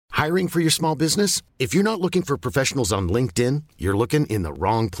Hiring for your small business? If you're not looking for professionals on LinkedIn, you're looking in the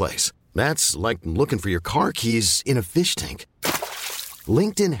wrong place. That's like looking for your car keys in a fish tank.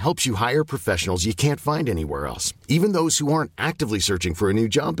 LinkedIn helps you hire professionals you can't find anywhere else, even those who aren't actively searching for a new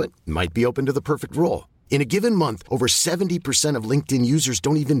job but might be open to the perfect role. In a given month, over 70% of LinkedIn users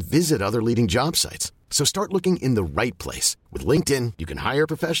don't even visit other leading job sites. So start looking in the right place. With LinkedIn, you can hire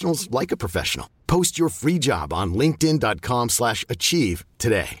professionals like a professional. Post your free job on linkedin.com/achieve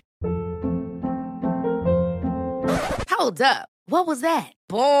today. Hold up. What was that?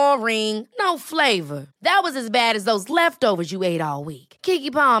 Boring. No flavor. That was as bad as those leftovers you ate all week.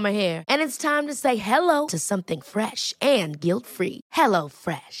 Keke Palmer here, and it's time to say hello to something fresh and guilt-free. Hello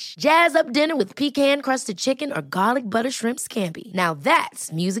Fresh. Jazz up dinner with pecan-crusted chicken or garlic butter shrimp scampi. Now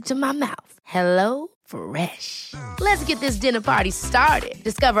that's music to my mouth. Hello Fresh. Let's get this dinner party started.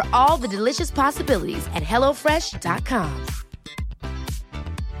 Discover all the delicious possibilities at hellofresh.com.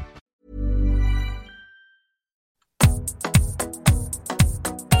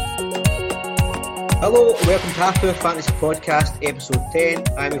 Hello and welcome to Half Hour Fantasy Podcast, episode 10.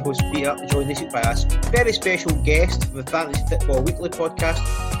 I'm your host Peter, joined this week by a very special guest from the Fantasy Football Weekly podcast.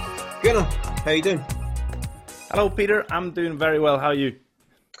 Gunnar, how you doing? Hello Peter, I'm doing very well, how are you?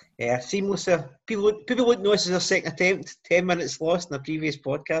 Yeah, seamless. People wouldn't know this is their second attempt, 10 minutes lost in a previous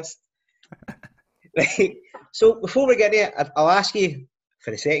podcast. Right, so before we get there, I'll ask you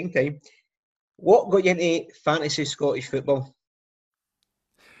for the second time, what got you into fantasy Scottish football?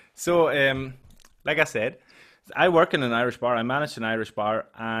 So, like I said, I work in an Irish bar. I manage an Irish bar,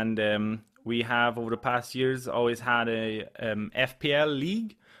 and we have over the past years always had a FPL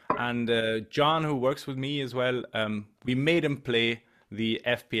league. And John, who works with me as well, we made him play the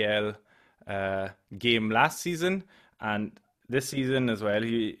FPL game last season, and this season as well.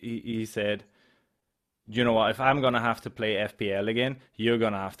 He said, you know what? If I'm gonna have to play FPL again, you're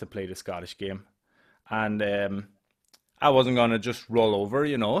gonna have to play the Scottish game. And I wasn't gonna just roll over,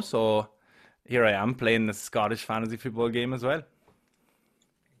 you know, so. Here I am playing the Scottish fantasy football game as well.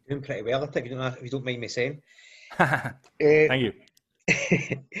 Doing pretty well, I think, if you don't mind me saying. Thank you.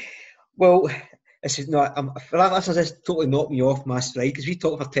 Well, this is not. For that listeners, this totally knocked me off my stride because we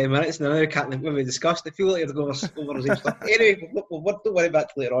talked for 10 minutes and I can't think what we discussed. I feel like you're going over the same stuff. Anyway, don't worry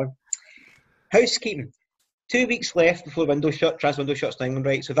about it later on. Housekeeping. 2 weeks left before the window shut. Transfer window shuts in England,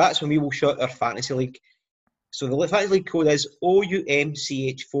 right? So that's when we will shut our fantasy league. So the fantasy league code is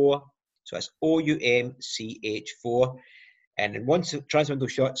OUMCH4. So that's OUMCH4. And then once the transfer window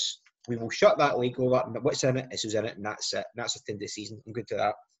shuts, we will shut that league over. And what's in it is who's in it, and that's it. And that's the end of the season. I'm good to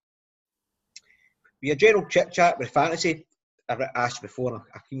that. We a general chit chat with fantasy. I've asked you before, and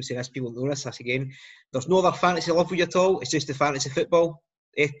I keep saying this, people know this again. There's no other fantasy love with you at all. It's just the fantasy football.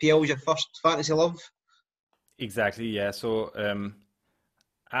 FPL is your first fantasy love. Exactly, yeah. So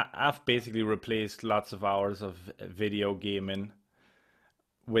I've basically replaced lots of hours of video gaming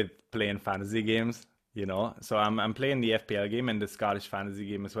with playing fantasy games, you know. So I'm playing the FPL game and the Scottish fantasy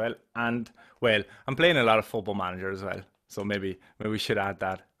game as well. And, well, I'm playing a lot of Football Manager as well. So maybe we should add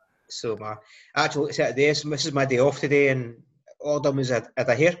that. So actually, it's today. This is my day off today, and all I've done was had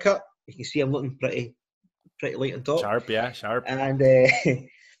a haircut. You can see I'm looking pretty light on top. Sharp, yeah, sharp. And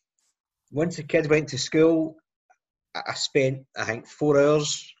once the kids went to school, I spent, I think, 4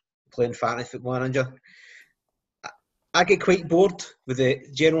 hours playing Fantasy Football Manager. I get quite bored with the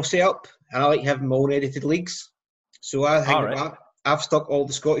general setup, and I like having my own edited leagues. So I think I've stuck all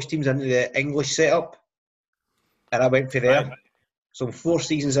the Scottish teams into the English setup, and I went for there. Right. So I'm 4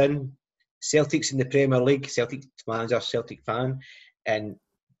 seasons in, Celtic's in the Premier League, Celtic manager, Celtic fan, and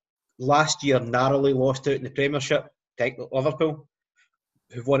last year narrowly lost out in the Premiership to Liverpool,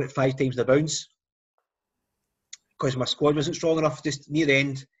 who've won it 5 times the bounce. Because my squad wasn't strong enough, just near the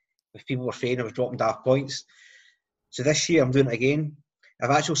end, if people were saying I was dropping daft points. So this year I'm doing it again. I've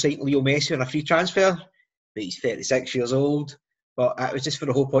actually signed Leo Messi on a free transfer, but he's 36 years old. But it was just for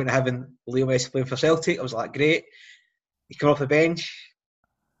the whole point of having Leo Messi playing for Celtic. I was like, great. He come off the bench.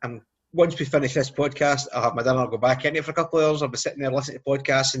 And once we finish this podcast, I'll have my dinner, I'll go back in it for a couple of hours. I'll be sitting there listening to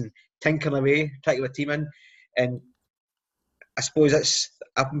podcasts and tinkering away, trying to get a team in. And I suppose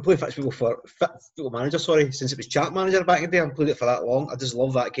I've been playing Football Manager, since it was Chat Manager back in the day. I've played it for that long. I just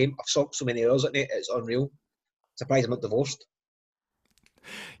love that game. I've sunk so many hours in it, it's unreal. Surprised I'm not divorced.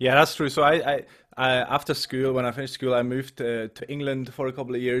 Yeah, that's true. So I after school, when I finished school, I moved to England for a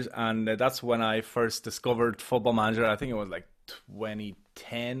couple of years, and that's when I first discovered Football Manager. I think it was like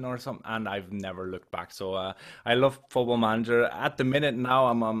 2010 or something, and I've never looked back. So I love Football Manager. At the minute now,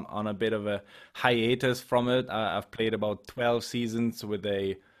 I'm on a bit of a hiatus from it. I've played about 12 seasons with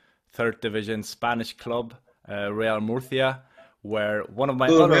a third division Spanish club, Real Murcia, where one of my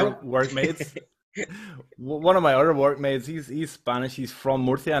Doing other well. workmates, one of my other workmates, he's Spanish, he's from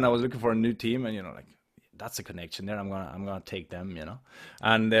Murcia, and I was looking for a new team, and like that's a connection there. I'm gonna take them,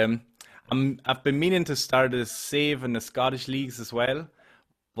 and I've been meaning to start a save in the Scottish leagues as well,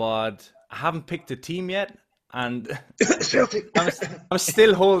 but I haven't picked a team yet, and Celtic. I'm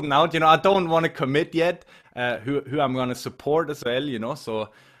still holding out. I don't want to commit yet. Who I'm gonna support as well. So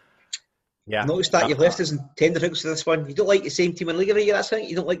yeah. Notice that your list isn't tender hooks for this one. You don't like the same team in league every year. That's it.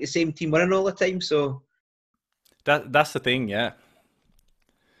 You don't like the same team winning all the time. So that's the thing, yeah.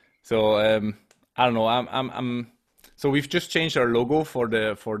 So I don't know. I'm. So we've just changed our logo for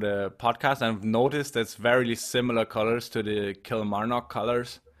the podcast, and I've noticed it's very similar colors to the Kilmarnock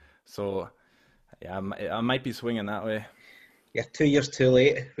colors. So yeah, I might be swinging that way. you're 2 years too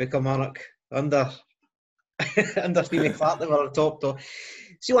late, Kilmarnock. Under Stephen Clark, they were on top though.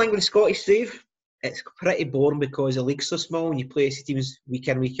 See, like with the Scottish save, it's pretty boring because the league's so small and you play teams week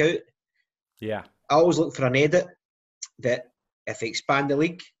in, week out. Yeah. I always look for an edit that if they expand the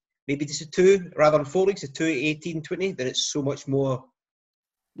league, maybe just a 2 rather than 4 leagues, a 2, 18, 20, then it's so much more,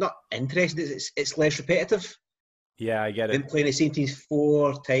 not interesting, it's less repetitive. Yeah, I get it. Then playing the same teams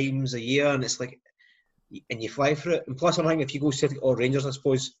 4 times a year, and it's like, and you fly for it. And plus, I think if you go Celtic or Rangers, I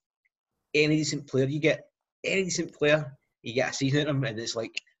suppose, any decent player you get a season out of them, and it's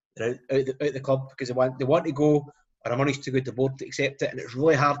like they're out the club because they want to go, or the money's too good to board to accept it, and it's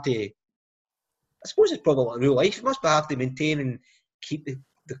really hard to. I suppose it's probably like real life. It must be hard to maintain and keep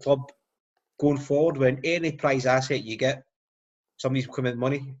the club going forward when any prize asset you get, somebody's coming with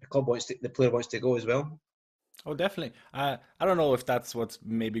money. The player wants to go as well. Oh, definitely. I don't know if that's what's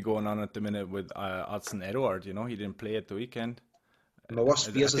maybe going on at the minute with Odsonne Edouard. He didn't play at the weekend. My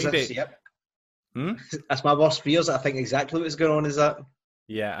worst fears is this. Yep. Hmm? That's my worst fears. I think exactly what's going on is that.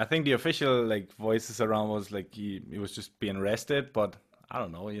 Yeah, I think the official voices around was he was just being rested, but I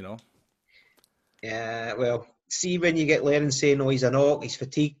don't know. Yeah, well, see when you get Lennon saying, "Oh, he's a knock, he's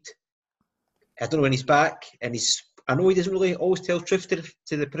fatigued." I don't know when he's back, and I know he doesn't really always tell truth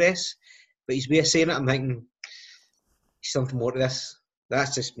to the press, but his way of saying it, I'm thinking there's something more to this.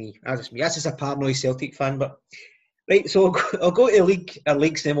 That's just me. That's just a paranoid Celtic fan. But right, so I'll go to our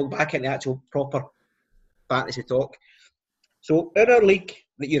leagues, then we'll go back into actual proper fantasy talk. So in our league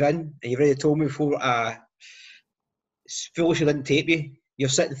that you're in, and you've already told me before, it's foolish I didn't tape you. You're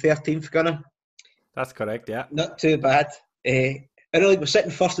sitting 13th, Gunnar. That's correct, yeah. Not too bad. In our league, we're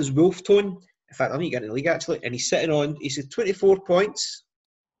sitting first as Wolf Tone. In fact, I need to get in the league actually, and he's at 24 points,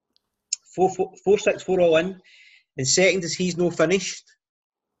 4-6-4 all in. And second is He's No Finished,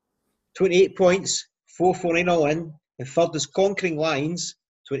 28 points, 4-4-9 all in. And third is Conquering Lions,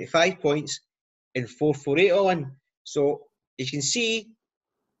 25 points, and 4-4-8 all in. So you can see,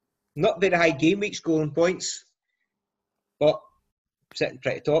 not very high game week scoring points, but sitting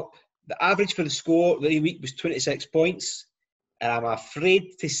pretty top. The average for the score the week was 26 points. And I'm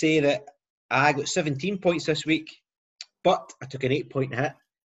afraid to say that I got 17 points this week, but I took an 8-point hit,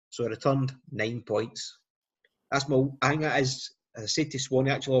 so I returned 9 points. I think that is, as I said to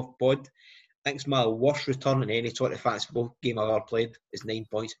Swanee actually off pod, I think it's my worst return in any sort of fantasy football game I've ever played is 9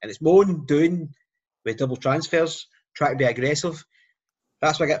 points. And it's more than doing with double transfers, trying to be aggressive.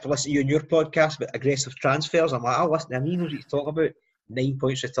 That's what I get for listening to you and your podcast about aggressive transfers. I'm like, oh, listen, I know what you're talking about. 9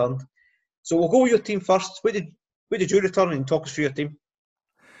 points returned. So we'll go with your team first. What did you return, and talk us through your team?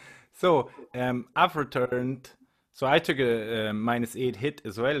 So I've returned. So I took a -8 hit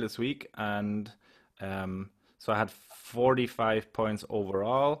as well this week, and so I had 45 points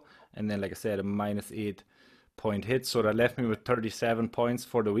overall, and then, like I said, a -8 point hit. So that left me with 37 points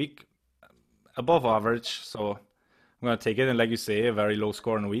for the week, above average. So I'm going to take it. And like you say, a very low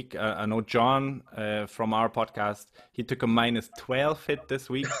scoring week. I know John from our podcast, he took a -12 hit this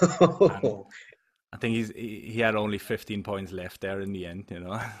week. I think he had only 15 points left there in the end,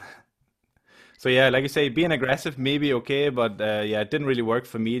 So yeah, like you say, being aggressive may be okay, but yeah, it didn't really work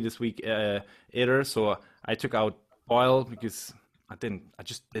for me this week either. So I took out Boyle because I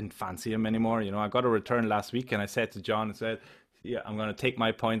just didn't fancy him anymore. I got a return last week, and I said to John, yeah, I'm going to take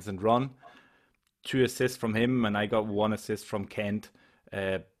my points and run. 2 assists from him, and I got 1 assist from Kent.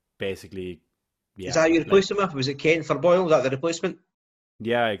 Basically, yeah. Is that how you replaced him with? Was it Kent for Boyle? Was that the replacement?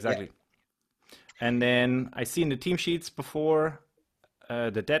 Yeah, exactly. Yeah. And then I seen the team sheets before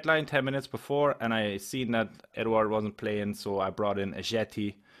the deadline, 10 minutes before, and I seen that Edouard wasn't playing, so I brought in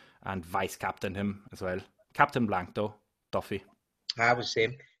Ajeti and vice-captained him as well. Captain blank, though, Duffy. I was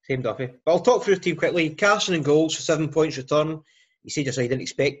same Duffy. But I'll talk through the team quickly. Carson and goals for 7 points return. You said yourself you didn't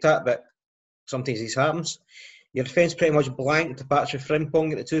expect that, but sometimes this happens. Your defence pretty much blanked to Patrick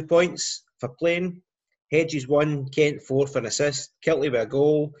Frimpong at the 2 points for playing. Hedges 1, Kent 4 for an assist, Kilty with a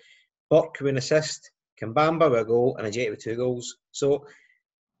goal, Burke with an assist, Kambamba with a goal, and Ajeti with 2 goals. So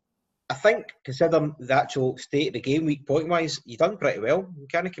I think, considering the actual state of the game week point-wise, you've done pretty well. You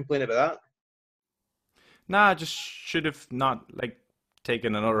can't complain about that. Nah, I just should have not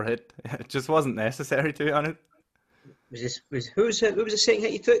taken another hit. It just wasn't necessary, to be honest. Who was the second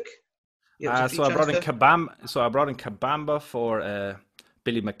hit you took? So I brought in Kabamba for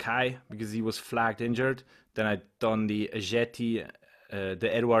Billy Mackay because he was flagged injured. Then I done the Ajeti, the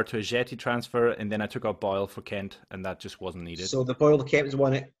Edouard to Ajeti transfer, and then I took out Boyle for Kent, and that just wasn't needed. So the Boyle to Kent was the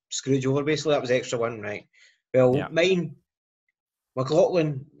one that screwed you over, basically. That was the extra one, right? Well, yeah. Mine,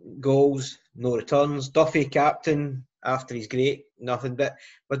 McLaughlin goals, no returns. Duffy captain after he's great, nothing. But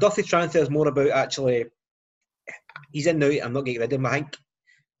my Duffy transfer is more about actually, he's in now. I'm not getting rid of him. I think,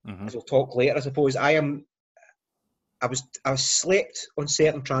 as we'll talk later, I suppose. I was slept on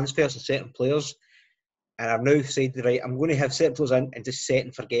certain transfers and certain players, and I've now said, right, I'm going to have certain players in and just set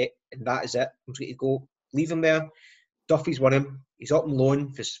and forget, and that is it. I'm just going to go, leave him there. Duffy's won him. He's up on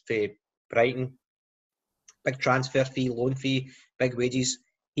loan for Brighton. Big transfer fee, loan fee, big wages.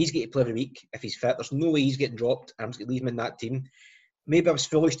 He's going to play every week if he's fit. There's no way he's getting dropped, and I'm just going to leave him in that team. Maybe I was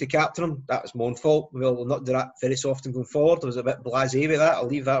foolish to captain him. That was my own fault. We'll not do that very so often going forward. I was a bit blasé with that. I'll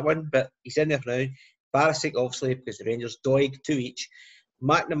leave that one, but he's in there for now. Barisic, obviously, because the Rangers. Doig, 2 each.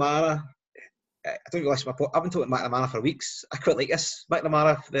 McNamara, I don't realise my point. I've been talking about McNamara for weeks. I quite like this.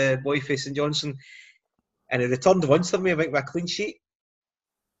 McNamara, the boy for St Johnstone. And he returned once for me, I think, with a clean sheet.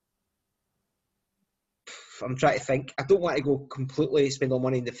 I'm trying to think. I don't want to go completely spend all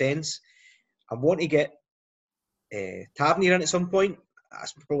money in defence. I want to get Tavernier in at some point.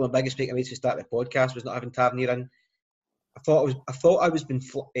 That's probably my biggest takeaway to start the podcast, was not having Tavernier in. I thought I was been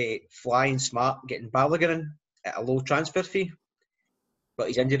flying smart getting Balogun in at a low transfer fee, but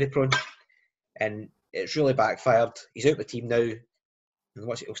he's injury prone, and it's really backfired. He's out of the team now.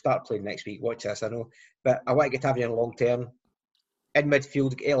 He'll start playing next week. Watch this, I know. But I want to get Tavernier in long term. In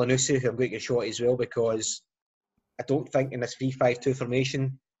midfield, Elyounoussi, who I'm going to get a shot as well, because I don't think in this 3-5-2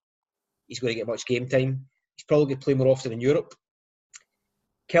 formation he's going to get much game time. He's probably going to play more often in Europe.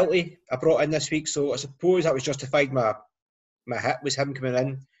 Kilty, I brought in this week, so I suppose that was justified. My hit was him coming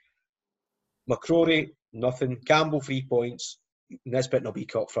in. McCrory, nothing. Campbell, 3 points. Nisbet and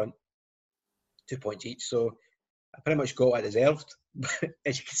Obika up front, 2 points each. So I pretty much got what I deserved,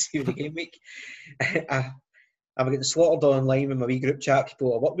 as you can see in the game week. I'm getting slaughtered online with my wee group chat,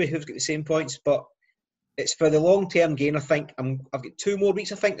 people I work with who've got the same points, but it's for the long-term gain. I think I've got 2 more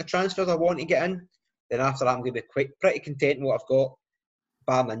weeks, I think, of transfers I want to get in. Then after that, I'm going to be pretty content in what I've got,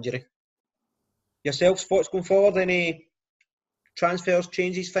 bar injury. Yourselves, thoughts going forward? Any transfers,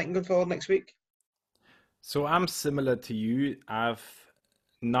 changes, thinking going forward next week? So I'm similar to you. I've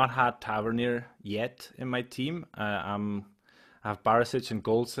not had Tavernier yet in my team. I have Barisic and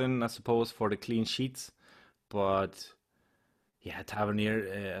Goldson, I suppose, for the clean sheets. But yeah,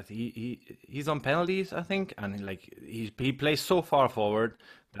 Tavernier, he's on penalties, I think, and he plays so far forward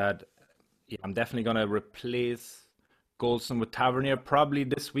that I'm definitely gonna replace Goldson with Tavernier probably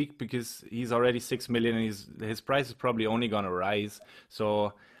this week, because he's already 6 million and his price is probably only gonna rise.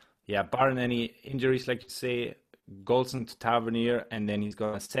 So yeah, barring any injuries, like you say, Goldson to Tavernier, and then he's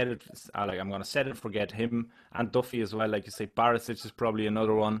gonna set it. I'm gonna set it, forget him and Duffy as well. Like you say, Barisic is probably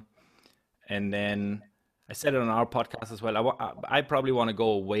another one, and then I said it on our podcast as well. I probably want to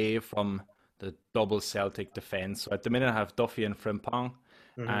go away from the double Celtic defense. So at the minute, I have Duffy and Frimpong,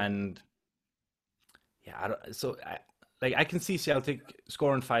 and yeah, I can see Celtic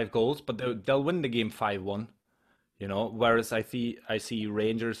scoring 5 goals, but they'll win the game 5-1. You know, whereas I see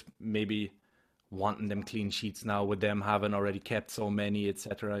Rangers maybe wanting them clean sheets now, with them having already kept so many,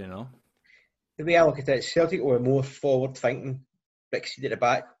 etc. You know, the way I look at it, Celtic were more forward thinking, exceed at the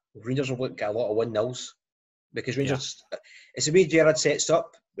back. Rangers will look at a lot of 1-0s. Because Rangers, it's the way Gerrard sets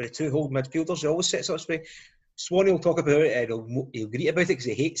up with the 2 hold midfielders. He always sets up this way. Swanee will talk about it, and he'll greet about it because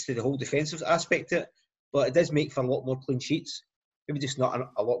he hates the whole defensive aspect of it. But it does make for a lot more clean sheets. Maybe just not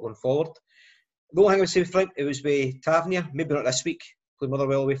a lot going forward. The only thing I would say with Flint, it was with Tavernier. Maybe not this week. Played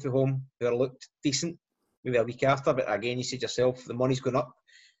Motherwell away from home, who looked decent. Maybe a week after. But again, you said yourself, the money's going up.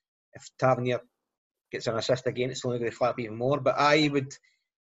 If Tavernier gets an assist again, it's only going to flap even more. But I've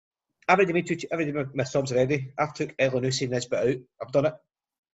already made my subs already. I've took Elyounoussi and Nisbet out. I've done it.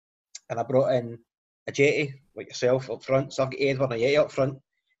 And I brought in Ajeti, like yourself, up front. So I've got Edouard and Ajeti up front.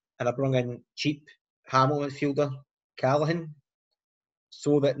 And I brought in cheap Hamill midfielder, Callaghan,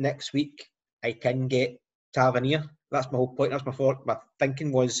 so that next week I can get Tavernier. That's my whole point. That's my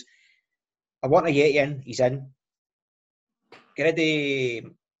thinking was, I want Ajeti in. He's in. Get rid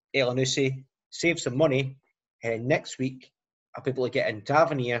of Elyounoussi. save some money, and next week I'll be able to get in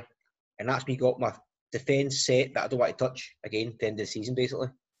Tavernier, and that's me got my defence set that I don't want to touch again at the end of the season, basically.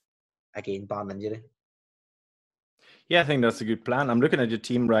 Again, barring injury. Yeah, I think that's a good plan. I'm looking at your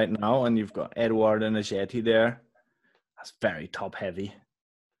team right now, and you've got Edouard and Ajeti there. That's very top heavy.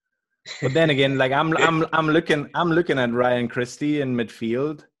 But then again, like I'm looking at Ryan Christie in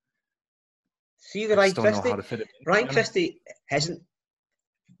midfield. See the Ryan Christie. Ryan Christie hasn't,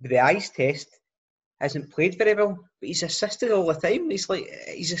 with the eyes test, hasn't played very well, but he's assisted all the time. He's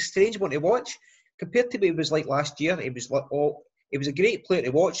a strange one to watch compared to what he was like last year. He was a great player to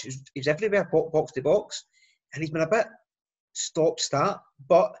watch. He was everywhere, box to box, and he's been a bit stop-start.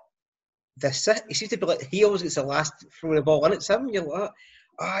 But he seems to be like he always gets the last throw the ball in at him. You're like,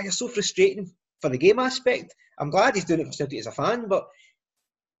 you're so frustrating for the game aspect. I'm glad he's doing it for Celtic as a fan, but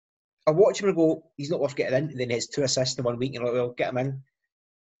I watch him and go, he's not worth getting in. And then he has 2 assists in 1 week, and well, get him in.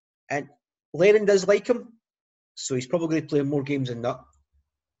 And Lennon does like him, so he's probably going to play more games than that.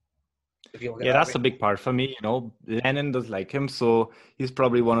 Yeah, that's a big part for me. Lennon does like him, so he's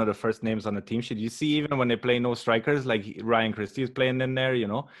probably one of the first names on the team sheet. You see, even when they play no strikers, like Ryan Christie is playing in there,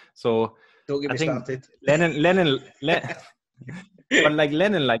 So don't get me started. But like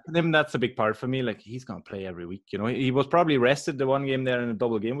Lennon, like him, that's a big part for me. Like he's gonna play every week. He was probably rested the one game there in a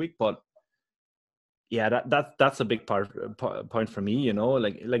double game week, but yeah, that's a big point for me.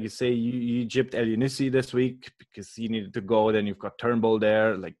 Like you say, you gypped Elyounoussi this week because he needed to go. Then you've got Turnbull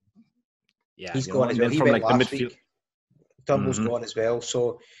there, like. Yeah, he's gone as well. He went last week. Turnbull's gone as well.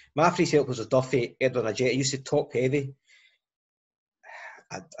 So my free help was a Duffy, Edwin Ajeti. I used to top heavy.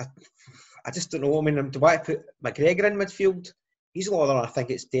 I just don't know. I mean, do I put McGregor in midfield? He's a lot of. I think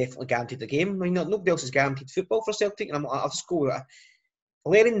it's definitely guaranteed the game. I mean, nobody else is guaranteed football for Celtic, and I'll just go with it.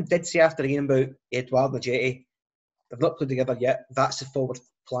 Valerian did say after the game about Edouard and Ajeti. They've not played together yet. That's the forward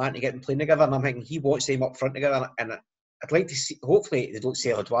plan to get them playing together, and I'm thinking he wants them up front together, and I'd like to see, hopefully they don't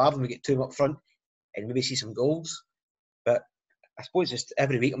sell Edouard and we get 2 up front and maybe see some goals. But I suppose just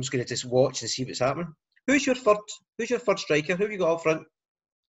every week I'm just going to just watch and see what's happening. Who's your third striker? Who have you got up front?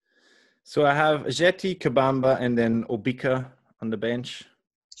 So I have Ajeti, Kabamba, and then Obika on the bench.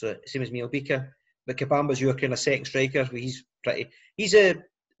 So same as me, Obika. But Kabamba's your kind of second striker. Is he the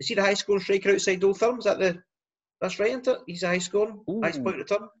high scoring striker outside Old Firm? That's right, isn't it? He's a high scoring, highest point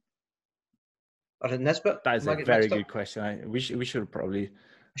return. Or in Nisbet? That is a very good question. We should probably. I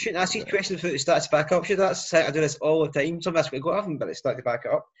shouldn't ask these questions without the stats to back up. I do this all the time. Sometimes we go, I haven't got the stat to back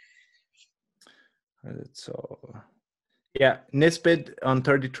it up. So, yeah, Nisbet on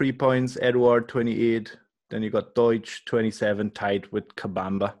 33 points, Edouard 28. Then you got Deutsch 27, tied with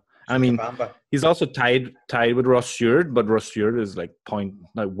Kabamba. I mean, he's also tied with Ross Stewart, but Ross Stewart is like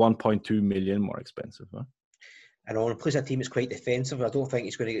 1.2 million more expensive. Huh? I know, and plays a team that's quite defensive. I don't think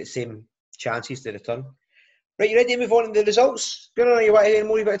he's going to get the same chances to return. Right, you ready to move on to the results? Gunnar, you want any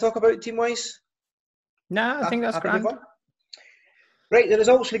more you want to talk about team-wise? Nah, I think that's grand. Right, the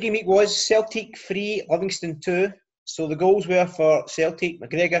results for the game week was Celtic 3, Livingston 2. So the goals were for Celtic,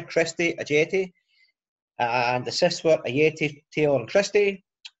 McGregor, Christie, Ajeti. And assists were Ajeti, Taylor and Christie.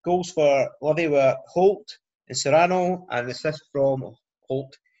 Goals for Livy were Holt and Serrano, and assists from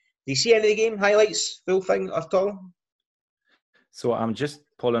Holt. Do you see any of the game highlights, full thing at all? So I'm just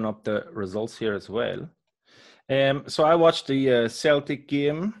pulling up the results here as well. So I watched the Celtic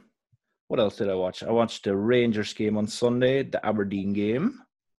game. What else did I watch? I watched the Rangers game on Sunday, the Aberdeen game.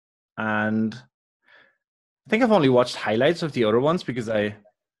 And I think I've only watched highlights of the other ones because I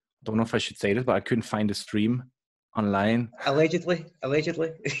don't know if I should say this, but I couldn't find the stream online. Allegedly.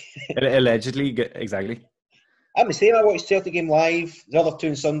 Allegedly, exactly. I'm the same. I watched Celtic game live, the other 2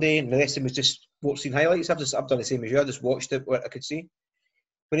 on Sunday, and the rest of them was just watching highlights. I've done the same as you. I just watched it, what I could see.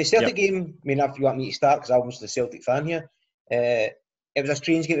 But the Celtic game, I mean, if you want me to start, because I was the Celtic fan here, it was a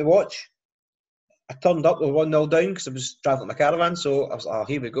strange game to watch. I turned up with 1-0 down because I was travelling my caravan, so I was like,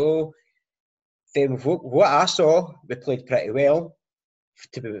 here we go. Then what I saw, we played pretty well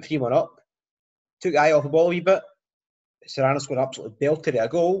to be 3-1 up. Took the eye off the ball a wee bit. Serrano's going absolutely belted at a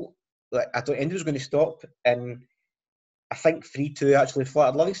goal. Like, I thought Indy was going to stop, and I think 3-2 actually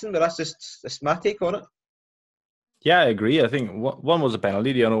flattered Livingston, but that's just my take on it. Yeah, I agree. I think one was a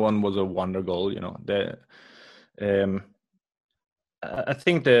penalty, the other one was a wonder goal. I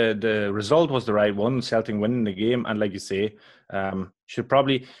think the result was the right one, Celtic winning the game, and like you say, should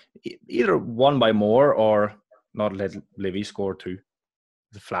probably either won by more or not let Livy score 2.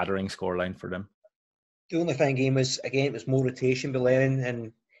 The flattering scoreline for them. The only thing game was, again, it was more rotation by Lennon,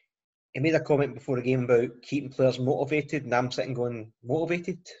 and he made a comment before the game about keeping players motivated, and I'm sitting going,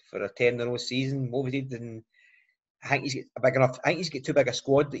 motivated for a 10-0 season, motivated, and I think he's got a big enough. I think he's got too big a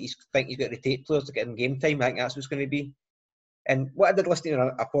squad that he's got to rotate players to get in game time. I think that's what's going to be. And what I did listening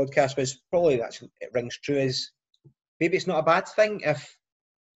to a podcast was probably actually it rings true is maybe it's not a bad thing if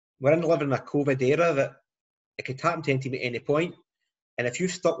we're living in a COVID era that it could happen to any team at any point. And if you're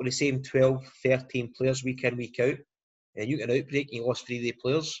stuck with the same 12, 13 players week in, week out, and you get an outbreak and you lost 3 of the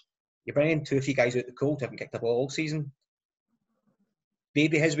players, you're bringing 2 or 3 guys out the cold who haven't kicked a ball all season.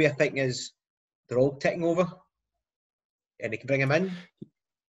 Maybe his way of thinking is they're all ticking over and they can bring him in.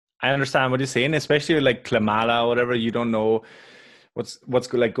 I understand what you're saying, especially like Klimala or whatever. You don't know what's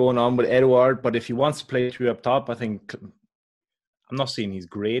like going on with Edouard, but if he wants to play 3 up top, I think I'm not saying he's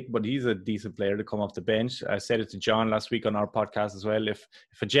great, but he's a decent player to come off the bench. I said it to John last week on our podcast as well. If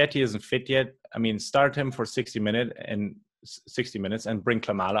Ajeti isn't fit yet, I mean, start him for 60 minutes and bring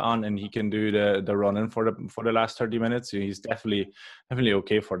Klimala on, and he can do the running for the last 30 minutes. So he's definitely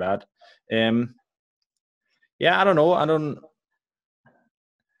okay for that. Yeah, I don't know.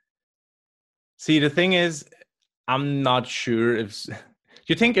 See, the thing is, I'm not sure if. Do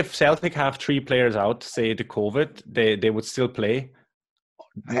you think if Celtic have 3 players out, say to COVID, they would still play?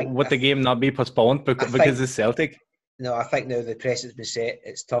 Would the game not be postponed because it's Celtic? No, I think now the precedent's been set.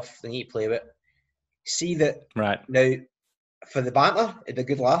 It's tough. They need to play with it. See that right now for the banter, it'd be a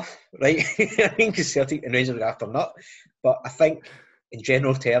good laugh, right? I mean, because Celtic and Rangers are after nut. But I think in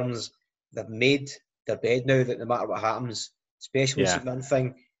general terms, they've made their bed now that no matter what happens, especially with the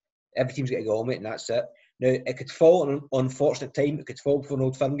thing, every team's got to go on with it, and that's it. Now, it could fall on an unfortunate time. It could fall for an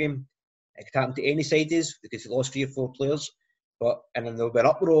Old Firm game. It could happen to any sides because they lost 3 or 4 players. And then there'll be an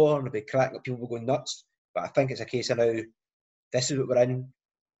uproar and there'll be cracking up, people will go nuts. But I think it's a case of now, this is what we're in.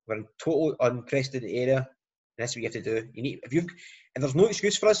 We're in total unprecedented area. And that's what you have to do. And there's no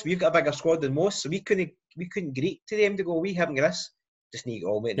excuse for us. We've got a bigger squad than most, so we couldn't greet to them to go, we haven't got this. Just need to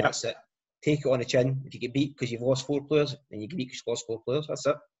go on with it, and that's it. Take it on the chin. If you get beat because you've lost 4 players, then you get beat because you've lost 4 players. That's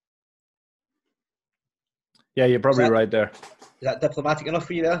it. Yeah, you're probably right there. Is that diplomatic enough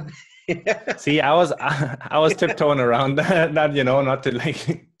for you there? See, I was tiptoeing around that, not to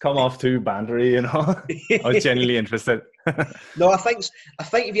like come off too bantery, I was genuinely interested. No, I think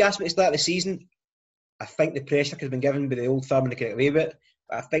if you ask me to start the season, I think the pressure has been given by the Old Firm and they can get away with it.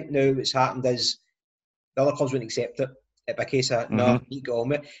 But I think now what's happened is the other clubs wouldn't accept it. It'd be a case of, no, you need to go on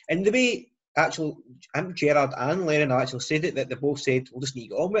with it. And the way, actually, Gerrard and Lennon actually said it, that they both said, we'll just need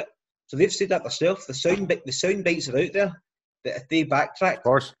to go on with it. So they've said that themselves. The sound bites are out there that if they backtrack, of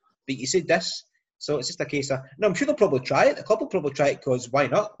course. But you said this, so it's just a case of. No, I'm sure they'll probably try it. The club will probably try it because why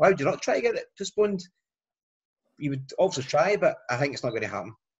not? Why would you not try to get it postponed? You would also try, but I think it's not going to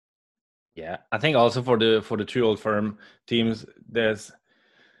happen. Yeah, I think also for the 2 Old Firm teams, there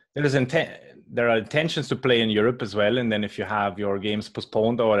are intentions to play in Europe as well, and then if you have your games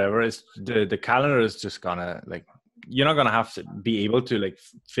postponed or whatever, it's the calendar is just gonna like. You're not going to have to be able to like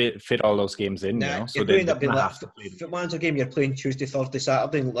fit all those games in, So they end up being like Foot Manager game. You're playing Tuesday, Thursday,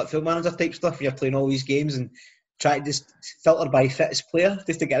 Saturday, and like Foot Manager type stuff. You're playing all these games and try to just filter by fittest player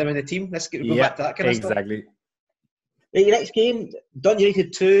just to get them in the team. Let's go back to that kind of stuff. Exactly. Right, your next game, Dundee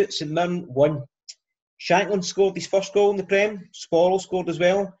United 2, St Mirren 1. Shankland scored his first goal in the Prem. Sporle scored as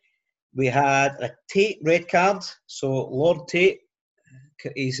well. We had a Tate red card, so Lord Tate,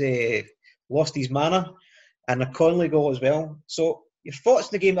 he's lost his manner. And a Conley goal as well. So your thoughts on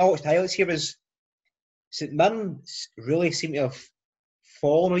the game? I watched highlights here. Was St Mirren really seem to have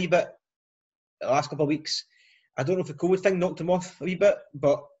fallen a wee bit the last couple of weeks? I don't know if the COVID thing knocked them off a wee bit,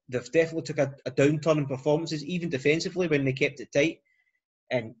 but they've definitely took a downturn in performances, even defensively when they kept it tight.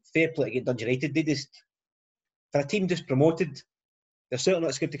 And fair play to get Dundee United. They just, for a team just promoted, they're certainly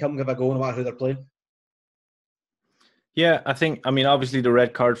not scared to come and give a go no matter who they're playing. Yeah, I mean, obviously the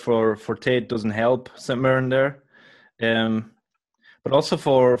red card for Tate doesn't help St Mirren there. But also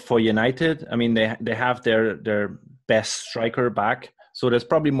for United, I mean, they have their best striker back. So there's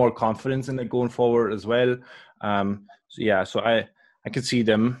probably more confidence in it going forward as well. So I could see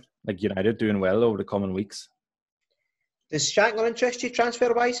them, like United, doing well over the coming weeks. Does Shankland interest you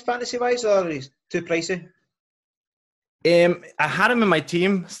transfer-wise, fantasy-wise, or is it too pricey? I had him in my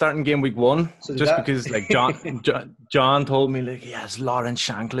team starting game week 1, so just because like John told me like yes, Lawrence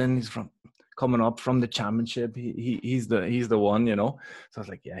Shankland, he's coming up from the championship. He's the one, So I was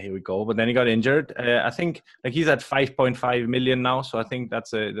like, yeah, here we go. But then he got injured. I think like he's at 5.5 million now, so I think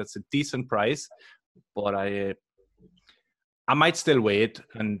that's a decent price. But I might still wait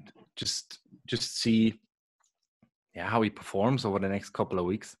and just see how he performs over the next couple of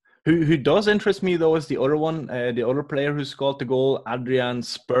weeks. Who does interest me though is the other one, the other player who scored the goal, Adrian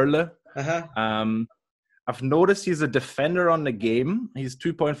Sperle. I've noticed he's a defender on the game. He's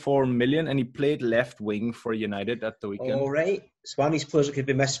 2.4 million, and he played left wing for United at the weekend. All right. It's one of these players that could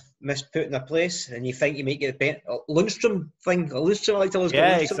be misput in a place, and you think you might get a Lundstrom thing. Lundstrom, I like to always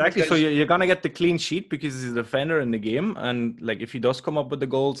Yeah, Lundstrom exactly. So you're going to get the clean sheet because he's a defender in the game. And like if he does come up with the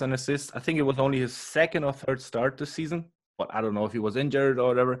goals and assists, I think it was only his second or third start this season. But I don't know if he was injured or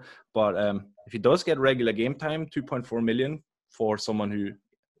whatever. But if he does get regular game time, 2.4 million for someone who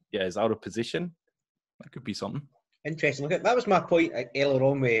is out of position, that could be something. Interesting. Look, that was my point earlier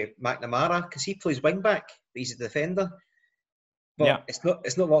on with McNamara, because he plays wing back, but he's a defender. But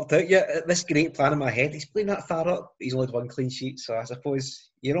it's not worked out yet. This great plan in my head, he's playing that far up. He's only had one clean sheet, so I suppose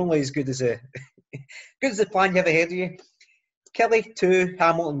you're only as good as the plan you have ahead of you. Kelly 2,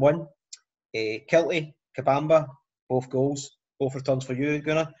 Hamilton 1. Kilty, Kabamba, both goals, both returns for you,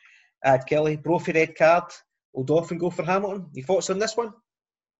 Gunnar. Kelly, Brophy red card. O'Doffin go for Hamilton. Your thoughts on this one?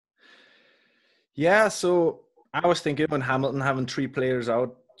 Yeah, so I was thinking when Hamilton having 3 players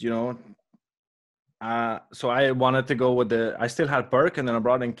out, so I wanted to go with I still had Burke, and then I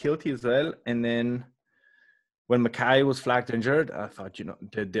brought in Kilty as well. And then when Mackay was flagged injured, I thought,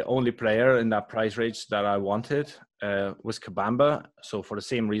 the only player in that price range that I wanted was Kabamba. So for the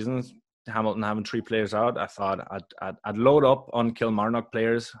same reasons, Hamilton having 3 players out, I thought I'd load up on Kilmarnock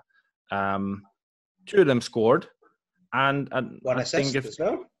players. 2 of them scored. And one I assist think as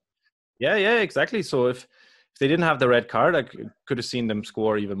well. Yeah, exactly. So if they didn't have the red card, I could have seen them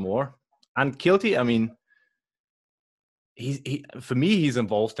score even more. And Kilty, I mean, he for me, he's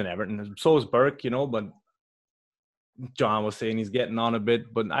involved in Everton. So is Burke, but John was saying he's getting on a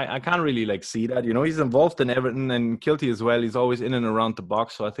bit, but I can't really see that. He's involved in Everton, and Kilty as well. He's always in and around the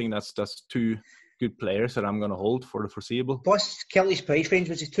box. So I think that's 2 good players that I'm going to hold for the foreseeable. Plus, Kilty's price range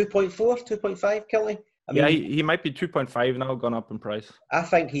was 2.4, 2.5, Kilty? He might be 2.5 now, gone up in price. I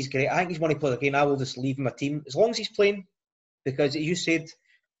think he's great. I think he's one of the players again. I will just leave him a team as long as he's playing, because you said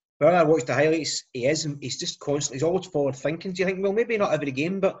when I watched the highlights, he's just constantly, he's always forward thinking. Do you think, well, maybe not every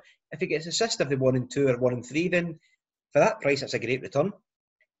game, but if he gets assists every 1 and 2 or 1 and 3, then for that price, that's a great return.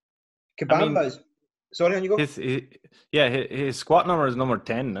 Kabamba sorry, on you go. His squad number is number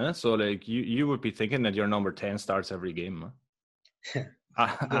 10, so you would be thinking that your number 10 starts every game.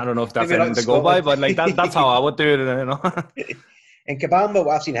 I don't know if that's anything to go by, but that's how I would do it. And Kabamba,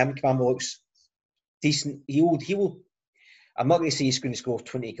 what I've seen him, Kabamba looks decent. He will. I'm not going to say he's going to score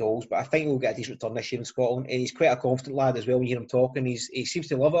 20 goals, but I think he'll get a decent return this year in Scotland. And he's quite a confident lad as well. When you hear him talking, he seems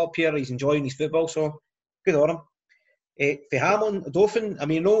to love it up here. He's enjoying his football, so good on him. For Hamilton, Dauphin,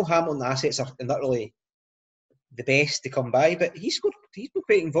 Hamilton assets are not really the best to come by, but he's been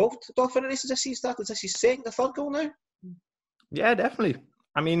quite involved. Dauphin, and this is his second or third goal now. Yeah, definitely.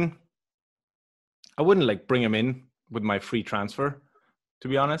 I wouldn't bring him in with my free transfer, to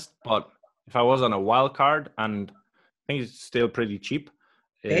be honest. But if I was on a wild card, and I think it's still pretty cheap.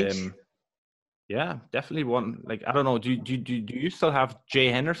 Yeah, definitely one. I don't know. Do you still have Jay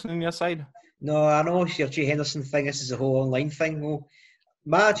Henderson on your side? No, I know it's your Jay Henderson thing. This is a whole online thing. Well,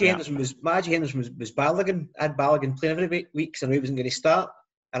 my Jay Henderson was Balogun. I had Balogun playing every week, so I knew he wasn't going to start,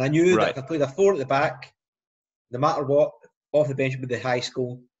 and I knew that if I played a 4 at the back, no matter what, off the bench would be the high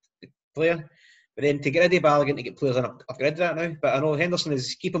school player. But then to get rid of Balogun, to get players in, I've got rid of that now. But I know Henderson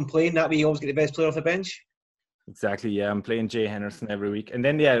is keep him playing. That way you always get the best player off the bench. Exactly, yeah. I'm playing Jay Henderson every week. And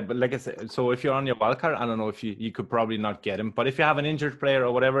then, but like I said, so if you're on your wildcard, I don't know if you could probably not get him. But if you have an injured player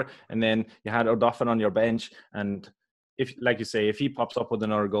or whatever, and then you had O'Doffin on your bench, and if, like you say, if he pops up with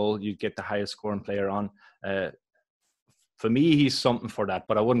another goal, you get the highest scoring player on. For me, he's something for that,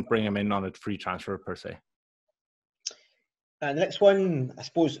 but I wouldn't bring him in on a free transfer per se. And the next one, I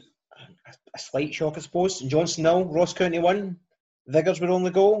suppose, a slight shock, I suppose. Johnson 0, Ross County 1. Viggers were on the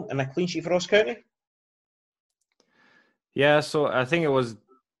goal, and a clean sheet for Ross County. Yeah, so I think it was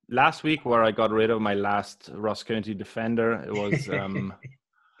last week where I got rid of my last Ross County defender. It was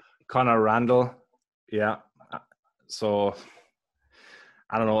Connor Randall. Yeah. So,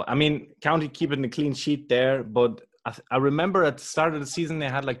 I don't know. County keeping the clean sheet there, but I remember at the start of the season, they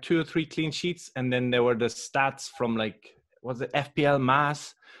had 2 or 3 clean sheets, and then there were the stats from was it FPL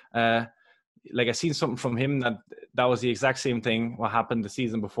Mass? I seen something from him that was the exact same thing what happened the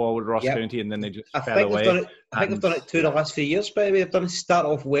season before with Ross County, and then they just fell away. I think they've done it 2 of the last few years, by the way. They've done it start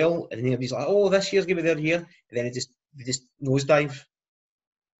off well, and then everybody's like, oh, this year's going to be their year, and then they just nosedive.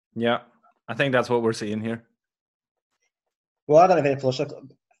 Yeah, I think that's what we're seeing here. Well, I don't have any players.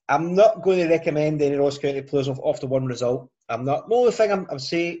 I'm not going to recommend any Ross County players off the one result. I'm not. The only thing I'm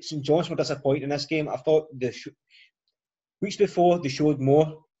saying, St John's were disappointed in this game. I thought weeks before they showed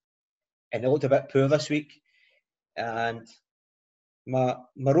more, and they looked a bit poor this week. And My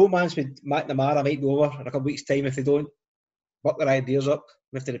romance with McNamara might be over in a couple of weeks' time if they don't buck their ideas up.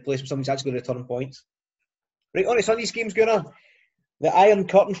 We have to replace him with someone who's actually going to return points. Right, on to Sunday's games, Gunnar. The Iron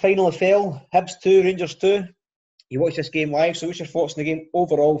Curtain final fell. Hibs 2, Rangers 2. You watched this game live, so what's your thoughts on the game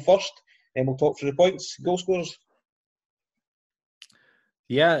overall first? Then we'll talk through the points, goal scorers.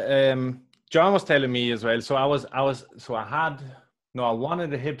 Yeah, John was telling me as well. So I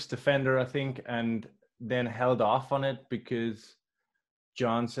wanted a Hibs defender, I think, and then held off on it because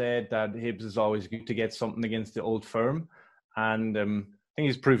John said that Hibs is always good to get something against the old firm. And I think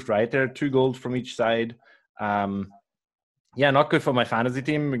he's proved right there. 2 goals from each side. Not good for my fantasy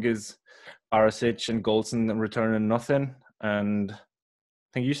team because Barisic and Goldson returning nothing. And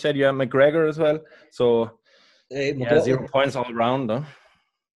I think you said you have McGregor as well. So, 0 points all around, though.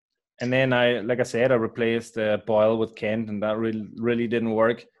 And then I replaced Boyle with Kent, and that really didn't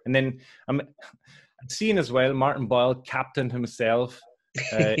work. And then I'm seeing as well, Martin Boyle captained himself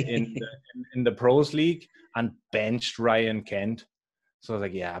in the Pros League and benched Ryan Kent. So I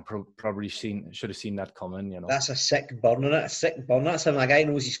was like, I probably should have seen that coming, you know. That's a sick burn on it. A sick burn. That's when a guy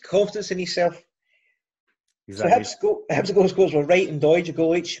knows his confidence in himself. Exactly. So Hibs goal scores were Wright and Doidge a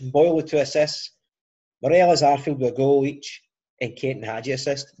goal each, Boyle with 2 assists, Morelos, Arfield with a goal each, and Kent and Hadji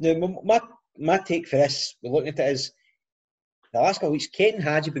assist. Now, my take for this, we're looking at it, is the last couple of weeks, Kent and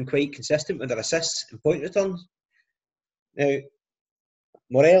Hadji have been quite consistent with their assists and point returns. Now,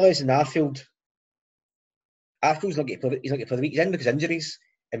 Morelos and Arfield's not getting play the week. He's in because of injuries,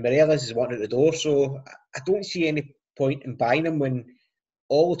 and Morelos is wanting out the door. So I don't see any point in buying him when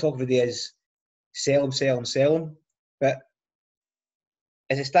all the talk of the day is sell him. But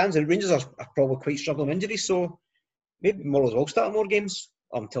as it stands, the Rangers are probably quite struggling with injuries. So maybe Morelos will start more games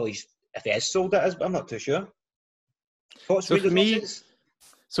until if he is sold, that is. But I'm not too sure.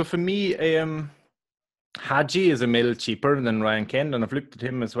 So for me, Hadji is a mil cheaper than Ryan Kent, and I've looked at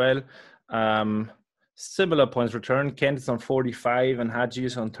him as well. Similar points return. Kent is on 45 and Hadji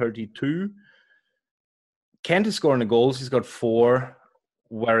is on 32. Kent is scoring the goals. He's got 4,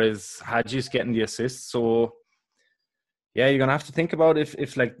 whereas Hadji is getting the assists. So, you're going to have to think about if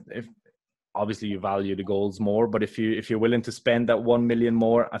obviously you value the goals more, but if you're willing to spend that 1 million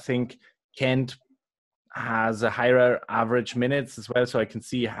more, I think Kent has a higher average minutes as well, so I can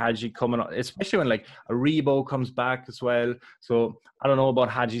see Hadji coming on, especially when like a Rebo comes back as well. So I don't know about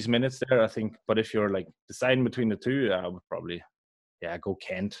Hadji's minutes there, I think, but if you're like deciding between the two, I would probably go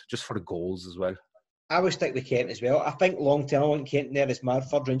Kent just for the goals as well. I would stick with Kent as well. I think long term I want Kent there as my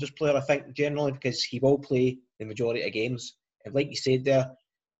third Rangers player, I think, generally, because he will play the majority of games. And like you said there,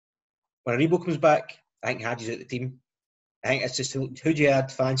 when Rebo comes back, I think Hadji's out the team. I think it's just who Gerrard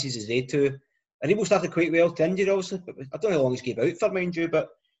fancies as they two. And Rebo started quite well to injury, obviously, but I don't know how long he's gave out for, mind you, but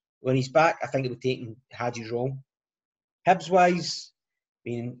when he's back, I think it would take Hadji's role. Hibs-wise, I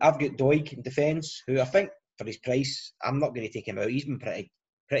mean, I've got Doig in defence, who I think, for his price, I'm not going to take him out. He's been pretty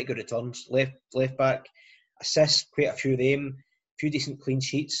good returns, left back, assists, quite a few of them, a few decent clean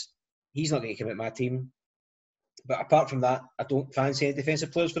sheets. He's not going to come out my team. But apart from that, I don't fancy any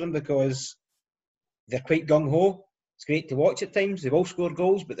defensive players for them because they're quite gung-ho. It's great to watch at times. They've all scored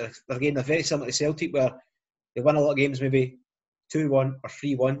goals, but they're very similar to Celtic, where they win a lot of games, maybe 2-1 or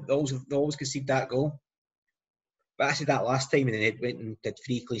 3-1. They always concede that goal. But I said that last time, and then they went and did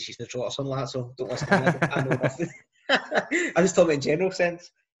 3 clean sheets in the trot or something like that, so don't listen to me. I know nothing. I'm just talking in general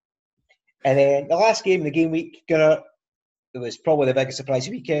sense. And then the last game in the game week, it was probably the biggest surprise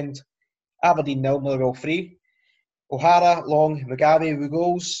of the weekend. Aberdeen 0, Motherwell 3. O'Hara, Long, Mugabe with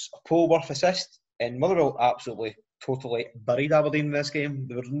goals, a Polworth assist, and Motherwell absolutely, totally buried Aberdeen in this game.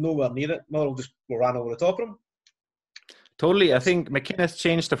 They were nowhere near it. Motherwell just ran over the top of them. Totally. I think McInnes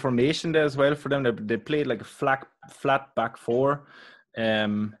changed the formation there as well for them. They played like a flat back 4.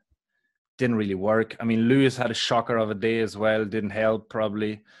 Didn't really work. I mean, Lewis had a shocker of a day as well. Didn't help,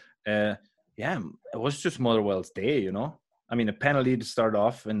 probably. It was just Motherwell's day, you know. I mean, a penalty to start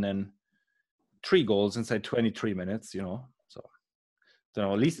off and then 3 goals inside 23 minutes, you know. So,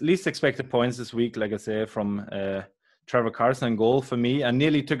 least expected points this week, like I say, from Trevor Carson in goal for me. I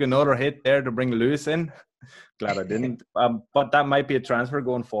nearly took another hit there to bring Lewis in. Glad I didn't. But that might be a transfer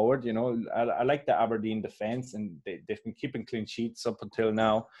going forward, you know. I like the Aberdeen defence, and they've been keeping clean sheets up until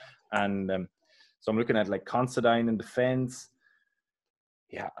now. And so I'm looking at like Considine in defence.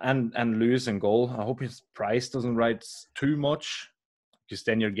 Yeah, and Lewis in goal. I hope his price doesn't rise too much, because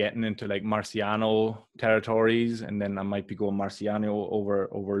then you're getting into like Marciano territories, and then I might be going Marciano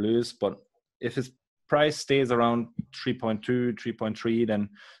over Lewis. But if his price stays around 3.2, 3.3, then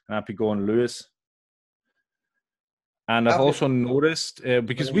I'd be going Lewis. And I've also noticed,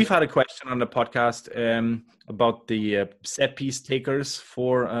 because we've had a question on the podcast about the set piece takers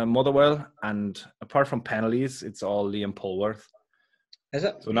for Motherwell, and apart from penalties, it's all Liam Polworth. Is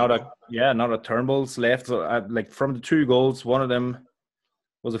it? So now that Turnbull's left, so like from the 2 goals, one of them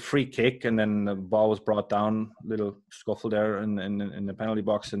was a free kick, and then the ball was brought down, little scuffle there in the penalty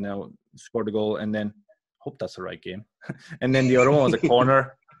box, and now scored a goal, and then hope that's the right game. And then the other one was a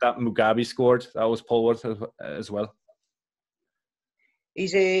corner that Mugabe scored. That was Polworth as well.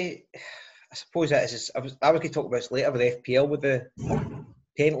 He's I suppose that is. I was going to talk about this later with the FPL with the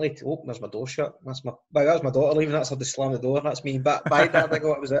penalty. Oh, there's my door shut. That was my daughter leaving. That's how they slam the door. That's me. But by that, I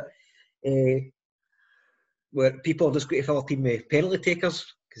got it was it. Where people have just got to fill a team with penalty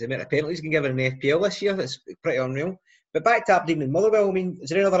takers because the amount of penalties you can give in the FPL this year, it's pretty unreal. But back to Aberdeen and Motherwell, I mean, is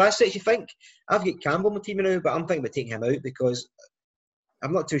there any other assets you think? I've got Campbell in my team now, but I'm thinking about taking him out because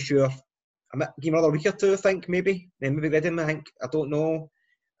I'm not too sure. I might give him another week or two, I think, maybe. Then maybe rid him, I think. I don't know.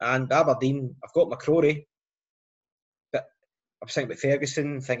 And Aberdeen, I've got McCrory. But I was thinking about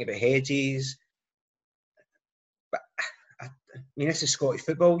Ferguson, thinking about Hedges. But, I mean, this is Scottish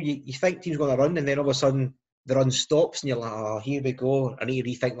football. You think teams going to run, and then all of a sudden the run stops, and you're like, oh, here we go. I need to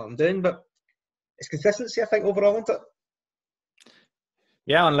rethink what I'm doing. But it's consistency, I think, overall, isn't it?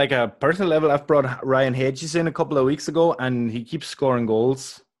 Yeah, on like a personal level, I've brought Ryan Hedges in a couple of weeks ago, and he keeps scoring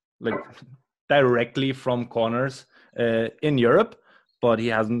goals like directly from corners in Europe, but he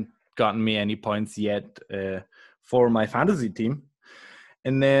hasn't gotten me any points yet for my fantasy team.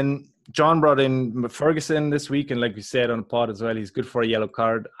 And then John brought in Ferguson this week, and like we said on the pod as well, he's good for a yellow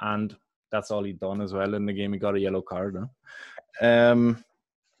card, and that's all he done as well in the game. He got a yellow card. Huh?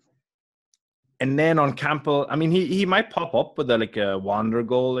 And then on Campbell, I mean, he might pop up with a Wander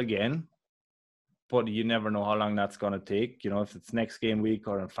goal again, but you never know how long that's going to take, if it's next game week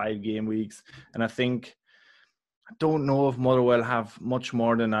or in 5 game weeks. And I don't know if Motherwell have much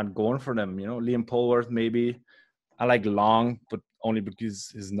more than that going for them. Liam Polworth, maybe. I like Long, but only because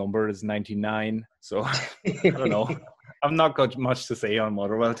his number is 99. So I don't know. I've not got much to say on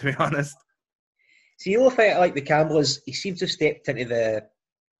Motherwell, to be honest. See, the only thing I like with Campbell is he seems to have stepped into the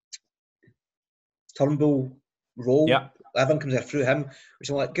Turnbull role. Yeah. Everyone comes in through him, which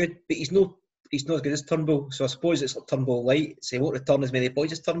I'm like, good, but he's not as good as Turnbull. So I suppose it's like Turnbull light. So he won't return as many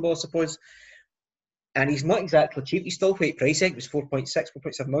points as Turnbull, I suppose. And he's not exactly cheap. He's still quite pricey. It was 4.6,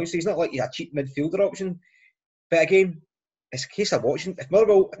 4.7 million. So he's not like a cheap midfielder option. But again, it's a case of watching. If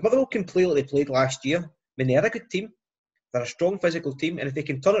Motherwell can play like they played last year, I mean, they're a good team. They're a strong physical team. And if they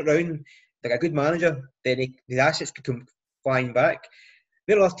can turn it around, like a good manager, then the assets could come flying back.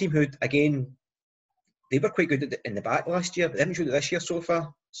 They're another team who, again, they were quite good in the back last year, but they haven't showed it this year so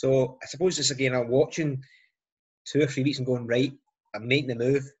far. So I suppose it's again, I'm watching 2 or 3 weeks and going, right, I'm making the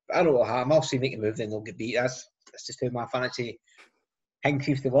move. But I don't know what will happen. I'll say make the move, then they'll get beat. That's just how my fantasy thing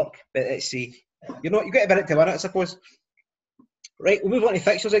seems to work. But let's see. You get a minute to win it, I suppose. Right, we'll move on to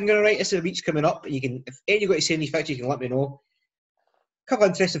fixtures. I'm going to write this is the week's coming up. You can, if any of you got to say any fixtures, you can let me know. A couple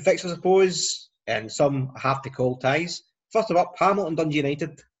of interesting fixtures, I suppose, and some I have to call ties. First of all, Hamilton Dundee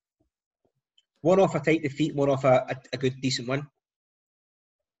United. One off a tight defeat, one off a good, decent win.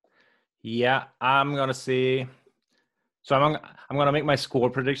 Yeah, I'm gonna say. So I'm gonna make my score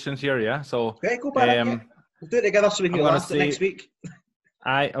predictions here. Yeah, so okay, go back. Yeah. We'll do it together so we can last it next week.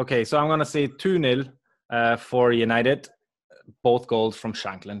 So I'm gonna say 2-0 for United. Both goals from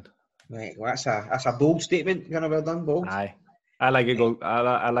Shankland. Right, well that's a bold statement. Kind of well done, bold. Aye, I like a goal.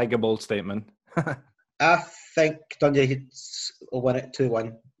 I like a bold statement. I think Dundee United will win it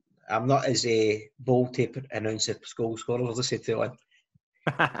 2-1. I'm not as bold to announce the goal scorers. I'll just say 2-1.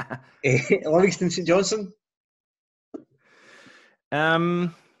 Livingston St Johnstone.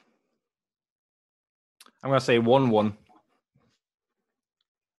 I'm gonna say 1-1.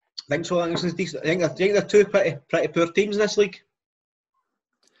 I think so. Livingston's decent. I think they're 2 pretty poor teams in this league.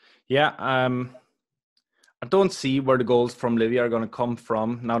 Yeah. I don't see where the goals from Livy are going to come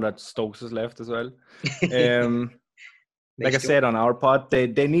from now that Stokes has left as well. Like I said on our pod, they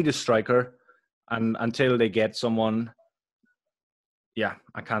need a striker, and until they get someone, yeah,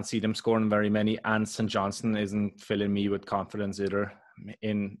 I can't see them scoring very many. And St Johnstone isn't filling me with confidence either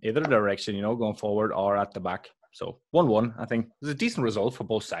in either direction, going forward or at the back. So 1-1, I think, is a decent result for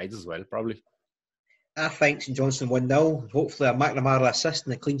both sides as well, probably. I think St Johnstone 1-0. Hopefully a McNamara assist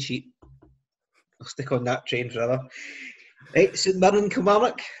and a clean sheet. I'll stick on that train forever. Right, St Mirren,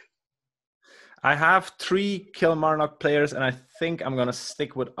 Kilmarnock. I have 3 Kilmarnock players, and I think I'm going to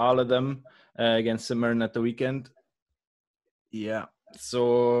stick with all of them against St Mirren at the weekend. Yeah,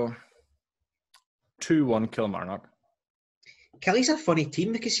 so 2-1 Kilmarnock. Kelly's a funny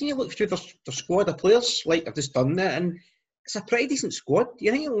team because when you look through their squad of players, like I've just done that, and it's a pretty decent squad.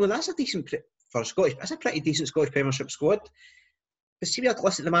 You think, well, that's a decent for Scottish. That's a pretty decent Scottish Premiership squad. But see, when I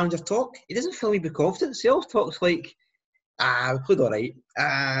listen to the manager talk, he doesn't fill me with confidence. He always talks like, we played all right.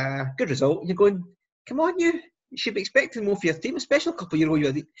 Good result. And you're going, come on, you should be expecting more for your team, especially a couple of years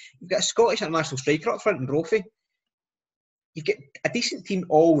ago. You've got a Scottish international striker up front in Brophy. You've got a decent team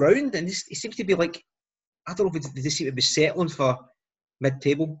all round, and it seems to be like, I don't know if they seem to be settling for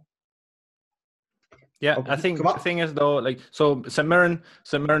mid-table. Yeah, I think the thing is though, like, so St Mirren,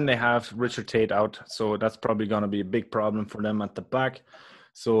 they have Richard Tate out, so that's probably going to be a big problem for them at the back.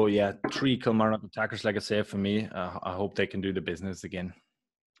 So yeah, 3 Kilmarnock attackers, like I say, for me. I hope they can do the business again.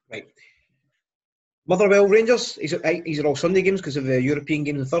 Right. Motherwell Rangers. These are all Sunday games because of the European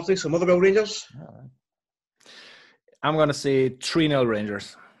games on Thursday. So Motherwell Rangers. I'm going to say 3-0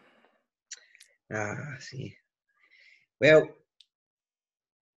 Rangers. I see. Well,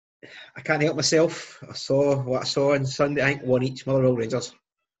 I can't help myself. I saw what I saw on Sunday. I think 1 each, Motherwell Rangers.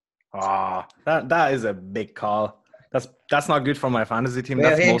 That is a big call. That's not good for my fantasy team.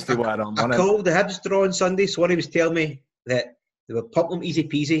 Well, that's mostly why I don't want it. I called the Hibs draw on Sunday. Swanee was telling me that they were pumping them easy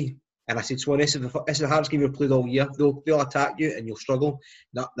peasy. And I said, Swanee, this is the hardest game you've played all year. They'll attack you and you'll struggle.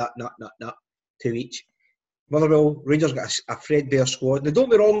 Not. 2 each. Motherwell, Rangers got a threadbare squad. Now,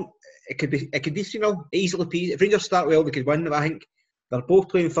 don't be wrong, it could be 3-0, easily peasy. If Rangers start well, they could win. But I think they're both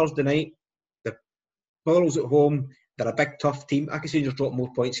playing Thursday night. The Motherwell's at home. They're a big, tough team. I can see Rangers drop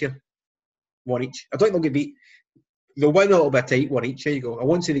more points here. 1 each. I don't think they'll get beat. They'll win a little bit tight, 1 each. There you go. I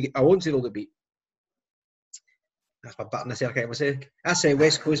won't say they'll get beat. That's my button. I can't help myself. That's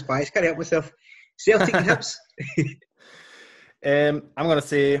West Coast bias. Can't help myself. Celtic and Hibs. I'm going to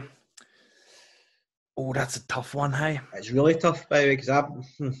say... Oh, that's a tough one, hey? It's really tough, by the way, because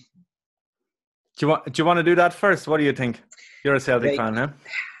Do you want to do that first? What do you think? You're a Celtic fan, huh?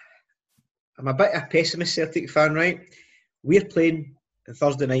 I'm a bit of a pessimist Celtic fan, right? We're playing on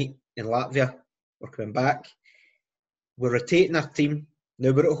Thursday night in Latvia. We're coming back. We're rotating our team.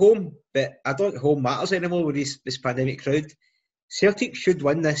 Now we're at home, but I don't think home matters anymore with this pandemic crowd. Celtic should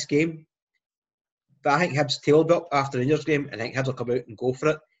win this game, but I think Hibs tail up after the Rangers game, and I think Hibs will come out and go for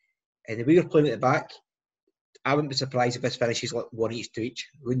it. And the way we're playing at the back, I wouldn't be surprised if this finishes like 1 each, 2 each.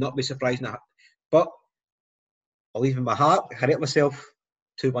 Would not be surprised in that. But I'll leave in my heart, I hit myself,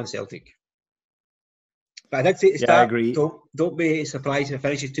 2-1 Celtic. But I did say at the start, I agree. Don't be surprised if it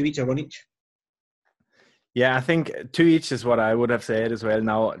finishes 2 each or 1 each. Yeah, I think 2 each is what I would have said as well.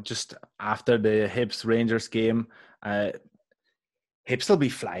 Now, just after the Hibs Rangers game, Hibs will be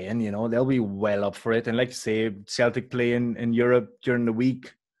flying, they'll be well up for it. And like you say, Celtic play in Europe during the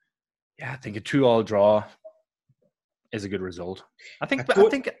week. Yeah, I think a 2-2 draw is a good result. I think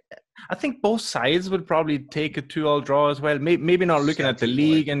both sides would probably take a 2-2 draw as well. Maybe not looking at the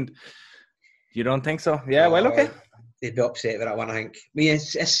league, and you don't think so? Yeah, well, okay. They'd be upset with that one, I think. I mean,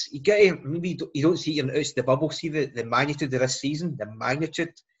 it's you get to, maybe you don't see it out the bubble. See the magnitude of this season, the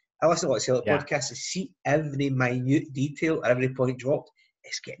magnitude. I listen to a lot of Celtic podcasts to see every minute detail, every point dropped.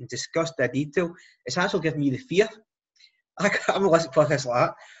 It's getting discussed in detail. It's actually giving me the fear. I'm listening to podcasts like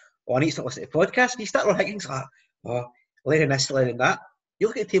that. I need to start listening to podcasts. You start thinking like, learning this, learning that. You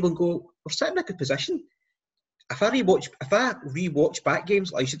look at the table and go, we're sitting in a good position. If I rewatch back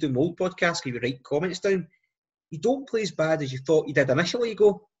games, like I used to do in my old podcast, where you write comments down, you don't play as bad as you thought you did initially. You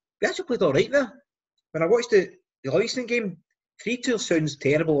go, we actually played all right there. When I watched the Livingston game, 3-2 sounds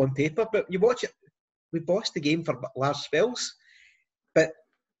terrible on paper, but you watch it, we bossed the game for large spells. But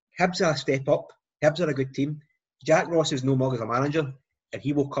Hibs are a step up. Hibs are a good team. Jack Ross is no mug as a manager, and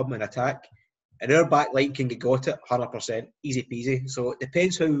he will come and attack. And our back line can get got it 100%, easy peasy. So it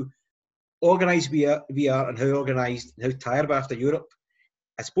depends how organised we are and how organised and how tired we are after Europe.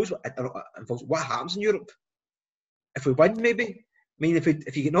 I suppose what happens in Europe? If we win, maybe. I mean, if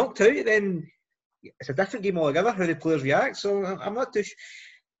you get knocked out, then it's a different game altogether, how the players react. So I'm not too...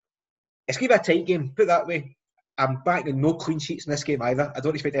 It's going to be a tight game, put it that way. I'm backing no clean sheets in this game either. I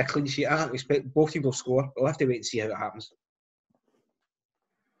don't expect a clean sheet. I don't expect both teams will score. We'll have to wait and see how it happens.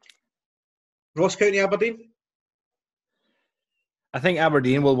 Ross County, Aberdeen? I think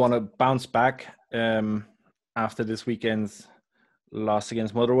Aberdeen will want to bounce back after this weekend's loss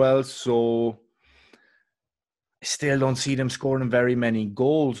against Motherwell. So I still don't see them scoring very many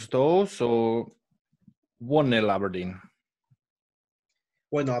goals, though. So 1-0 Aberdeen.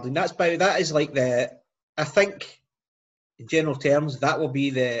 1-0 Aberdeen. That is like I think, in general terms, that will be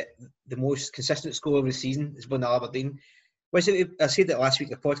the most consistent score of the season, is 1-0 Aberdeen. I said that last week,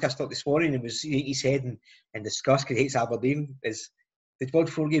 the podcast talk this morning, and he said and discussed, because he hates Aberdeen, is they've won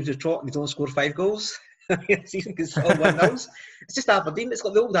 4 games of trot and they don't score 5 goals. season because it's all 1-0s. It's just Aberdeen. It's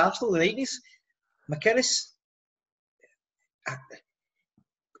like the old Arsenal in the 90s. McInnes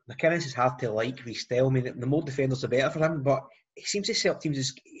is hard to like with style. I mean, the more defenders, the better for him. But he seems to set up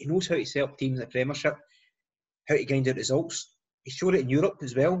teams. He knows how to set up teams in the Premiership, how to grind out results. He showed it in Europe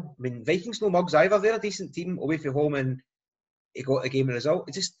as well. I mean, Vikings no mugs either. They're a decent team away from home, and he got a game result.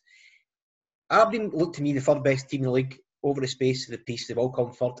 It just Aberdeen looked to me the third best team in the league over the space of the piece. They've all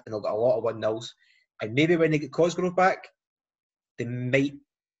come third, and they've got a lot of 1-0s. And maybe when they get Cosgrove back, they might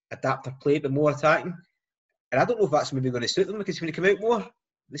adapt their play a bit more attacking. And I don't know if that's maybe going to suit them because when they come out more,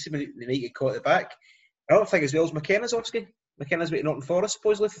 this is when they might get caught at the back. Another thing as well is McKenna's obviously. McKenna's waiting Norton Forest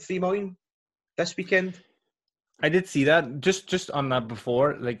supposedly for $3 million this weekend. I did see that. Just on that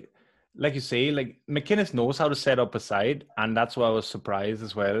before, like you say, like McInnes knows how to set up a side, and that's why I was surprised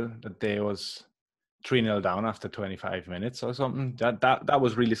as well that they was 3-0 down after 25 minutes or something. That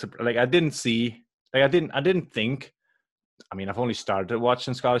was really like I didn't think. I mean, I've only started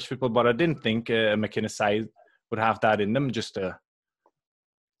watching Scottish football, but I didn't think McInnes side would have that in them just to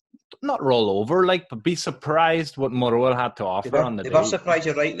not roll over, but be surprised what Motherwell had to offer on the day. They were surprised,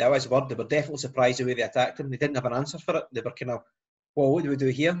 you're right, that was the word. They were definitely surprised the way they attacked him. They didn't have an answer for it. They were kind of, well, what do we do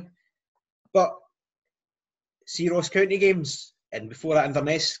here? But see Ross County games, and before that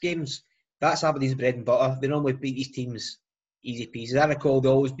Inverness games, that's Aberdeen's bread and butter. They normally beat these teams easy peasy. I recall they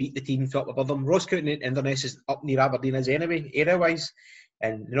always beat the team up above them. Ross County and Inverness is up near Aberdeen as anyway, area-wise,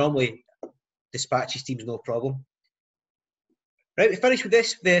 and they normally dispatch these teams no problem. Right, we finished with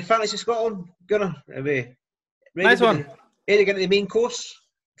this. The Fantasy Scotland, Gunnar. Nice one. Ready to get into the main course?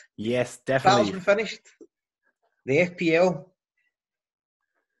 Yes, definitely. Battle's been finished. The FPL.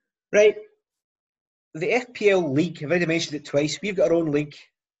 Right. The FPL League, I've already mentioned it twice. We've got our own league.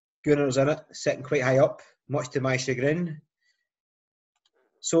 Gunnar's in it, sitting quite high up, much to my chagrin.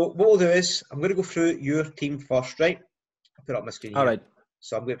 So what we'll do is, I'm going to go through your team first, right? I'll put it up on my screen here. All right.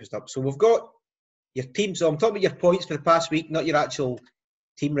 So I'm going to put it up. So we've got your team. So I'm talking about your points for the past week, not your actual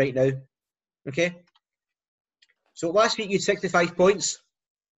team right now. Okay? So last week you had 65 points.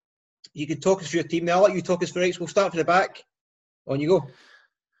 You can talk us through your team now. I'll let you talk us through it. So we'll start from the back. On you go.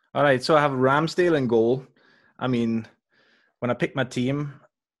 All right. So I have Ramsdale in goal. I mean, when I picked my team,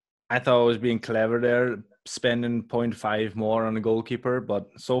 I thought I was being clever there, spending 0.5 more on a goalkeeper, but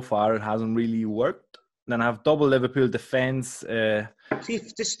so far it hasn't really worked. Then I have double Liverpool defence. See,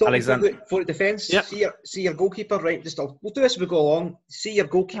 just stop for the defence. Yep. See your goalkeeper, right? We'll do this as we go along. See your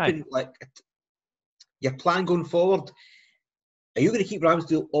goalkeeping, your plan going forward. Are you going to keep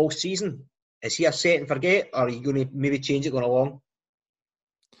Ramsdale all season? Is he a set and forget, or are you going to maybe change it going along?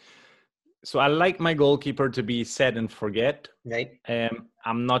 So I like my goalkeeper to be set and forget. Right.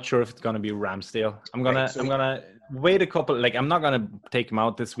 I'm not sure if it's going to be Ramsdale. I'm gonna wait a couple. I'm not gonna take him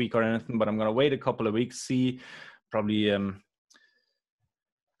out this week or anything, but I'm gonna wait a couple of weeks. See, probably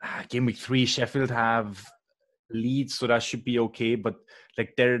game week 3, Sheffield have Leeds, so that should be okay. But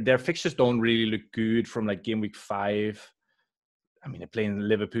their fixtures don't really look good from game week 5. I mean, they're playing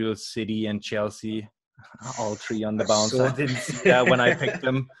Liverpool, City, and Chelsea, all 3 on the bounce. So I didn't see that when I picked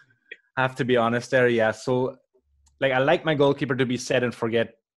them. I have to be honest there, yeah. So, I like my goalkeeper to be set and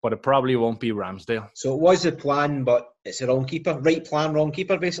forget, but it probably won't be Ramsdale. So it was the plan, but it's the wrong keeper. Right plan, wrong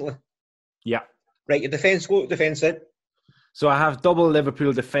keeper, basically. Yeah. Right, your defence, what defence in? So I have double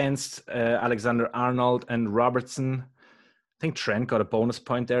Liverpool defence, Alexander-Arnold and Robertson. I think Trent got a bonus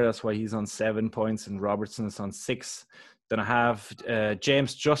point there. That's why he's on 7 points and Robertson is on 6. Then I have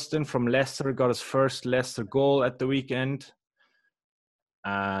James Justin from Leicester, got his first Leicester goal at the weekend.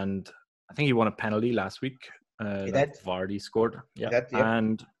 And I think he won a penalty last week. He did. Vardy scored. Yeah. Did, yeah.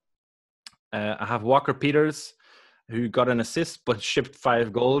 And I have Walker Peters, who got an assist but shipped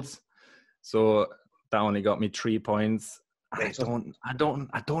 5 goals. So that only got me 3 points. Right, I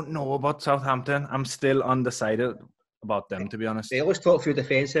don't know about Southampton. I'm still undecided about them, to be honest. Let's talk through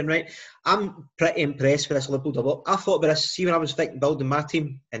defence then, right? I'm pretty impressed with this Liverpool double. I thought about this, see when I was thinking building my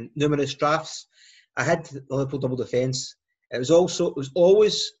team in numerous drafts, I had the Liverpool double defence. It was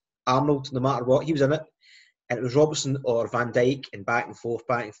always Arnold, no matter what, he was in it. And it was Robertson or Van Dijk and back and forth.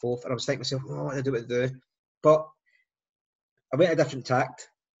 And I was thinking to myself, what do I do? But I went a different tact,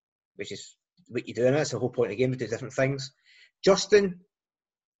 which is what you do in it. It's the whole point of the game, to do different things. Justin,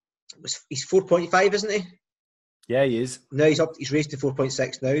 he's 4.5, isn't he? Yeah, he is. Now he's raised to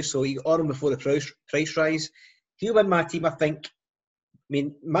 4.6 now, so you got on him before the price rise. He'll win my team, I think. I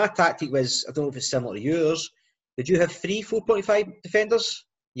mean, my tactic was, I don't know if it's similar to yours. Did you have 3 4.5 defenders?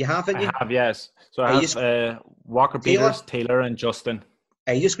 You have, haven't you? I have, yes. So I have Walker Peters, Taylor, and Justin.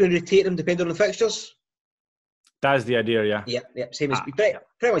 Are you just going to rotate them depending on the fixtures? That's the idea, yeah. Yep. Same as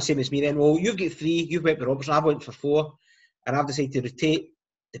pretty much same as me then. Well, you've got 3, you've went with Robertson, I've went for 4, and I've decided to rotate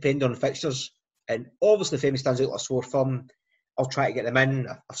depending on the fixtures. And obviously, if Femi stands out like a sore thumb, I'll try to get them in.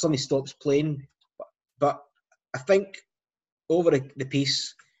 If somebody stops playing, but I think over the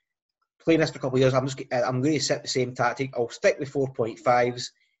piece, playing this for a couple of years, I'm going to set the same tactic. I'll stick with 4.5s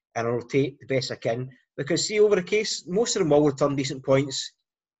and I'll rotate the best I can, because see, over the case, most of them will return decent points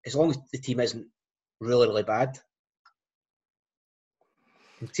as long as the team isn't really, really bad.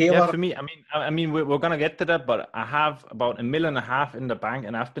 Taylor, yeah, for me, I mean, we're gonna get to that, but I have about $1.5 million in the bank,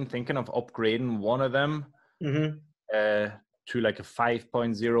 and I've been thinking of upgrading one of them to like a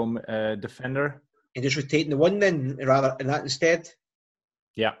 5.0 defender, and just rotating the one then, rather than that instead.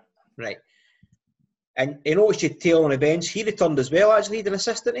 Yeah, right. And you noticed you Taylor on the bench. He returned as well. Actually, he did an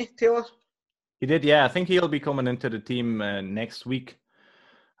assist, didn't he, Taylor? He did. Yeah, I think he'll be coming into the team next week.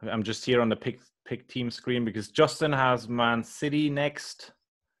 I'm just here on the pick team screen because Justin has Man City next.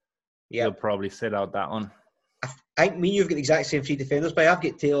 Yeah, he'll probably sit out that one. I think me and you've got the exact same 3 defenders, but I've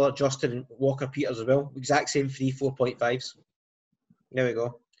got Taylor, Justin, and Walker Peters as well. Exact same 3 4.5s. There we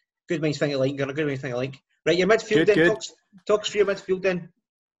go. Good minds think alike, Gunnar. Good minds think alike. Right, your midfield then. Good. Talk for your midfield then.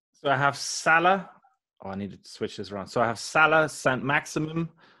 So I have Salah. Oh, I need to switch this around. So I have Salah, Saint-Maximin,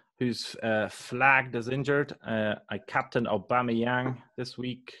 who's flagged as injured. I captained Aubameyang this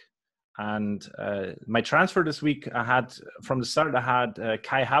week. And my transfer this week, I had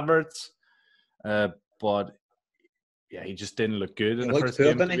Kai Havertz, but yeah, he just didn't look good in the first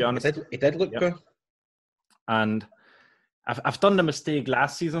game, to be honest. He did look good. And I've done the mistake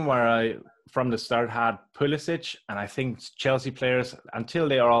last season where I, from the start, had Pulisic, and I think Chelsea players, until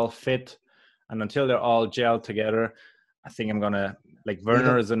they are all fit and until they're all gelled together, I think I'm going to, like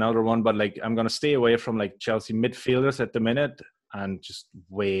Werner is another one, but like I'm going to stay away from like Chelsea midfielders at the minute and just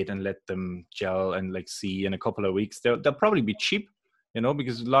wait and let them gel and like see in a couple of weeks. They'll probably be cheap,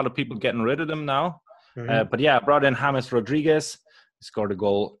 because a lot of people getting rid of them now. But yeah, I brought in James Rodriguez, scored a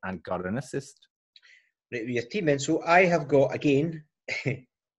goal and got an assist. Right, with your team then. So I have got, again, 3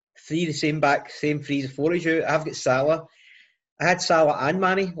 the same 3 as 4 as you. I've got Salah. I had Salah and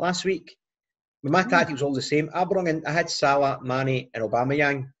Mane last week. But my tactic was all the same. I had Salah, Mane and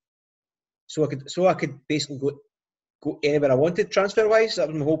Aubameyang. So I could basically go anywhere I wanted transfer-wise. That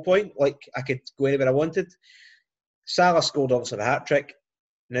was my whole point. Like, I could go anywhere I wanted. Salah scored, obviously, a hat-trick.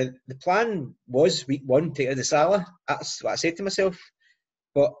 Now, the plan was week 1, take out the Salah. That's what I said to myself.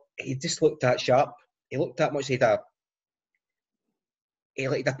 But he just looked that sharp. He looked that much like a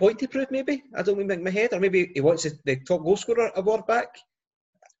point to prove, maybe. I don't think in my head. Or maybe he wants the top goal scorer award back.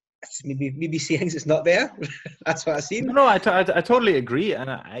 Maybe see things it's not there. That's what I've seen. No, I totally agree. And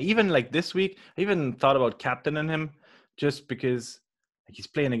I even like this week, I even thought about captaining him just because like, he's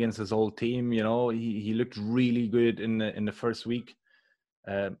playing against his old team. He looked really good in the first week.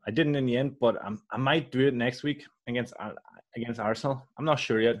 I didn't in the end, but I might do it next week against Arsenal. I'm not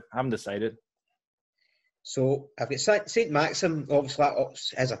sure yet. I haven't decided. So I've got Saint-Maximin. Obviously,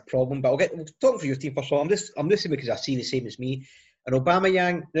 that is a problem. But we'll talk for your team first of all. I'm just saying because I see the same as me. And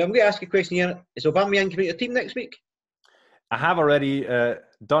Aubameyang. Now I'm going to ask you a question here. Is Aubameyang coming to your team next week? I have already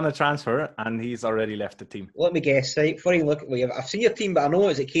done a transfer, and he's already left the team. Let me guess. Right, before you look, I've seen your team, but I know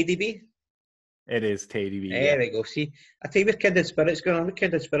is it KDB? It is KDB. There we go. See, I tell you, with kindred spirits going on. With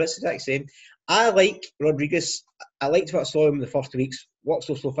kindred spirits, it's exactly the same. I like Rodriguez. I liked what I saw him in the first 2 weeks. What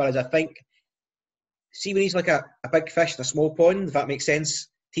so far is I think. See, when he's like a big fish in a small pond, if that makes sense,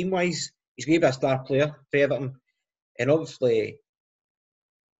 team-wise, he's going to be a star player for Everton. And obviously,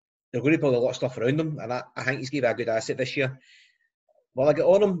 they're going to build a lot of stuff around him, and I think he's going to be a good asset this year. Will I get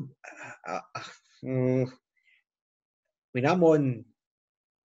on him? When I'm on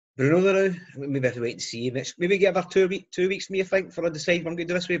Bruno now, maybe I have to wait and see. Maybe give her 2 weeks, me, I think, for I decide what I'm going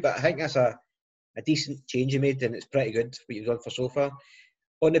to do this way. But I think that's a decent change he made, and it's pretty good what you've done for so far.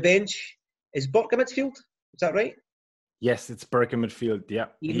 On the bench, is Burke a midfield? Is that right? Yes, it's Burke in midfield. Yeah,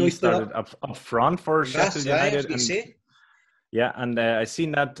 he started up front for Sheffield United. And I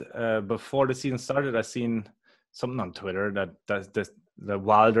seen that before the season started. I seen something on Twitter that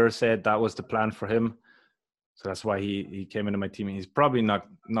Wilder said that was the plan for him. So that's why he came into my team. He's probably not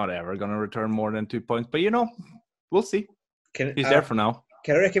ever going to return more than 2 points. But we'll see. He's there for now.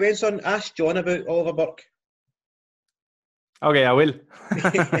 Can I recommend something? Ask John about Oliver Burke. Okay, I will. He's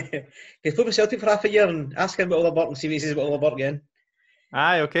played with Celtic for half a year and ask him about Oliver Burke and see what he says about Oliver Burke again.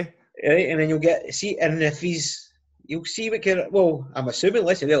 Aye, okay. Right, and then you'll see what kind of, well, I'm assuming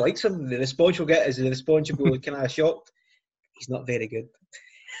unless he really likes him, the response you'll get is the response you'll go kind of shocked. He's not very good.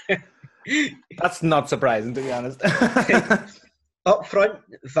 That's not surprising, to be honest. Up front,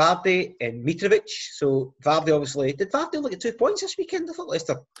 Vardy and Mitrovic. So Vardy obviously... Did Vardy only get 2 points this weekend? I thought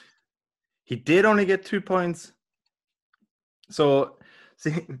Leicester... He did only get 2 points. So,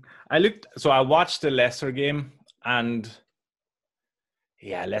 see, I watched the Leicester game, and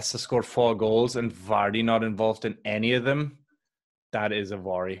yeah, Leicester scored 4 goals and Vardy not involved in any of them. That is a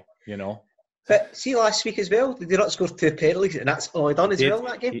worry, you know. But see last week as well, did he not score 2 penalties? And that's all he done as well in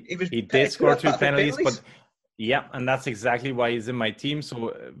that game. He did score 2 penalties, but yeah, and that's exactly why he's in my team.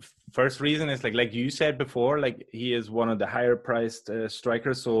 So first reason is like you said before, like he is one of the higher priced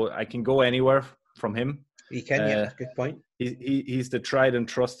strikers, so I can go anywhere from him. He can, yeah, that's a good point. He's the tried and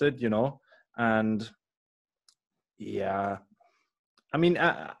trusted, you know, and yeah, I mean,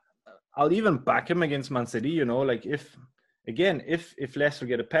 I'll even back him against Man City, you know, like if Leicester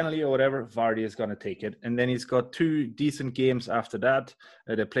get a penalty or whatever, Vardy is going to take it. And then he's got 2 decent games after that.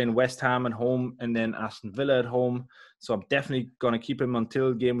 They're playing West Ham at home and then Aston Villa at home. So I'm definitely going to keep him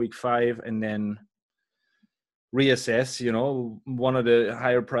until game week 5 and then reassess, you know. One of the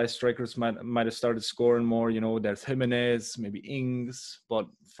higher price strikers might have started scoring more, you know. There's Jimenez, maybe Ings. But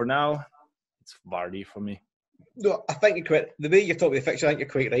for now, it's Vardy for me. No, I think you're quite... The way you're talking about the fixtures, I think you're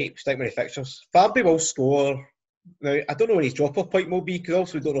quite right. Stick with the fixtures. Vardy will score... Now, I don't know where his drop-off point will be, because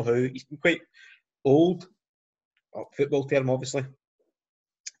also we don't know how. He's quite old, football term, obviously.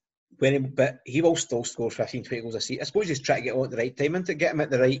 But he will still score 15, 20 goals a season. I suppose he's trying to get on at the right time and to get him at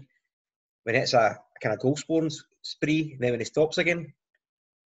the right, when it's a kind of goal-scoring spree, and then when he stops again.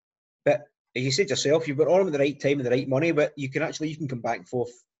 But as you said yourself, you've got on him at the right time and the right money, but you can come back and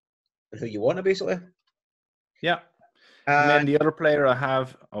forth on who you want to, basically. Yeah. And then the other player I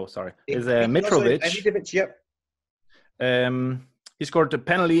have, is Mitrovic. Mitrovic, yep. He scored a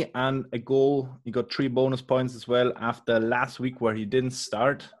penalty and a goal. He got 3 bonus points as well after last week where he didn't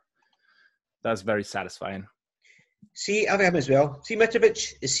start. That's very satisfying. See, I have him as well. See,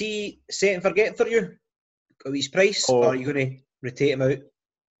 Mitrovic, is he set and forget for you? At his price, or are you going to rotate him out?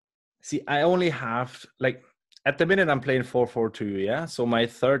 See, I only have, like, at the minute I'm playing 4-4-2, yeah? So my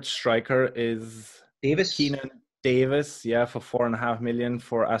third striker is Davis. Keenan Davis, yeah, for 4.5 million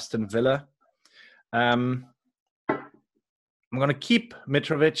for Aston Villa. I'm going to keep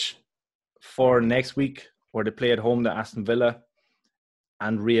Mitrovic for next week where they play at home to Aston Villa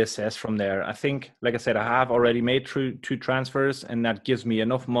and reassess from there. I think, like I said, I have already made 2 transfers and that gives me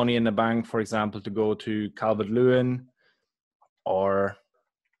enough money in the bank, for example, to go to Calvert-Lewin or,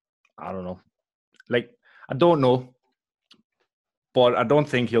 I don't know. Like, I don't know, but I don't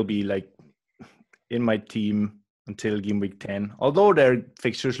think he'll be like in my team until game week 10. Although their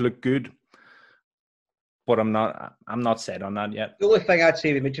fixtures look good. But I'm not set on that yet. The only thing I'd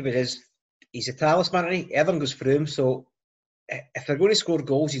say with Mitrovic is he's a talisman, and everything goes through him. So if they're going to score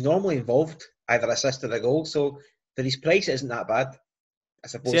goals, he's normally involved, either assist or a goal. So for his price, it isn't that bad. I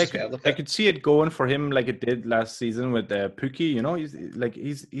suppose. I could see it going for him like it did last season with Pukki. You know,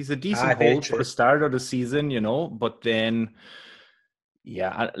 he's a decent hold for the start of the season. You know, but then,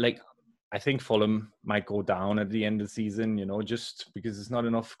 yeah, I think Fulham might go down at the end of the season, you know, just because there's not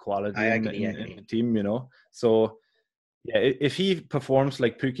enough quality in the team, you know. So, yeah, if he performs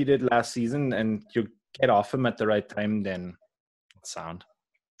like Pukki did last season and you get off him at the right time, then it's sound.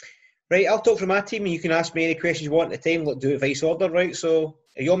 Right, I'll talk for my team and you can ask me any questions you want at the time. We'll do it vice order, right? So,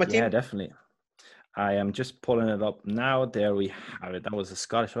 are you on my team? Yeah, definitely. I am just pulling it up now. There we have it. That was a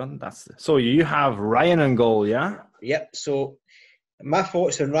Scottish one. So you have Ryan in goal, yeah? Yep, so... My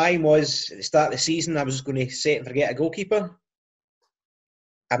thoughts on Ryan was at the start of the season I was just going to set and forget a goalkeeper.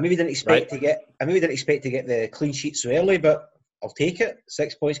 I maybe didn't expect to get the clean sheet so early, but I'll take it.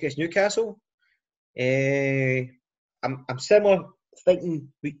 6 points against Newcastle. I'm similar thinking.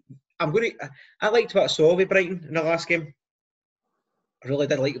 I liked what I saw with Brighton in the last game. I really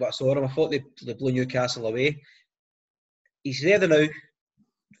did like what I saw him. I thought they blew Newcastle away. He's there now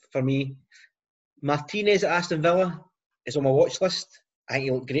for me. Martinez at Aston Villa is on my watch list. I think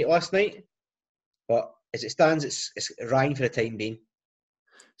he looked great last night. But as it stands, it's Ryan for the time being.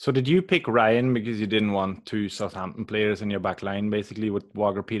 So did you pick Ryan because you didn't want 2 Southampton players in your back line, basically, with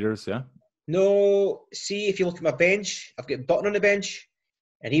Walker-Peters, yeah? No. See, if you look at my bench, I've got Button on the bench.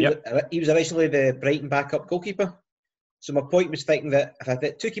 And he was originally the Brighton backup goalkeeper. So my point was thinking that if I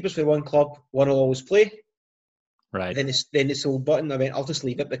had 2 keepers for one club, one will always play. Right. Then it's all Button. I went, I'll just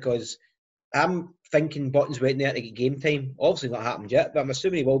leave it because I'm thinking Button's went there to get game time. Obviously not happened yet, but I'm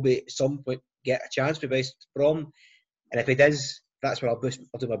assuming he will be at some point get a chance for West Brom. And if he does, that's where I'll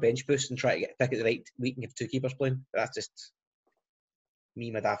do my bench boost and try to pick at the right week and have 2 keepers playing. But that's just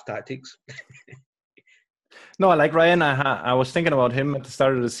me, my daft tactics. No, I like Ryan. I was thinking about him at the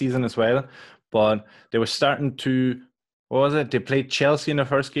start of the season as well, but they were starting to what was it? They played Chelsea in the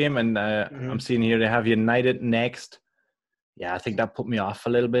first game, and I'm seeing here they have United next. Yeah, I think that put me off a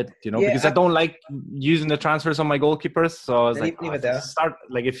little bit, because I don't like using the transfers on my goalkeepers. So I was like,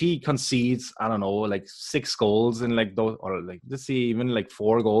 if he concedes, I don't know, like 6 goals in like those, or like let's see, even like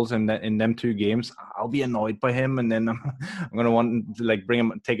 4 goals in them 2 games, I'll be annoyed by him, and then I'm gonna want to like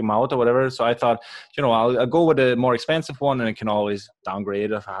take him out or whatever. So I thought, I'll go with a more expensive one, and I can always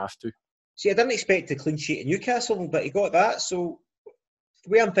downgrade if I have to. See, I didn't expect a clean sheet in Newcastle, but he got that. So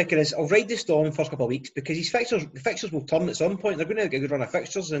the way I'm thinking is I'll ride the storm the first couple of weeks because the fixtures will turn at some point. They're going to get a good run of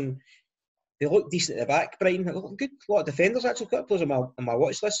fixtures and they look decent at the back. Brighton, a good lot of defenders actually. Got players on my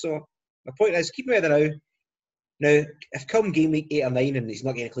watch list. So my point is, keep him out there now. Now, if come game week 8 or 9 and he's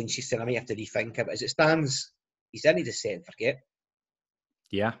not getting a clean sheet, then I might have to rethink it. But as it stands, he's in to set and forget.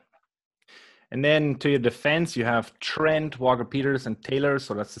 Yeah. And then to your defense, you have Trent, Walker-Peters, and Taylor.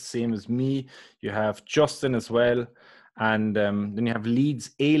 So that's the same as me. You have Justin as well. And then you have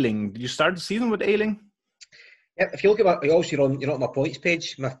Leeds Ayling. Did you start the season with Ayling? Yeah, if you look at you're not on my points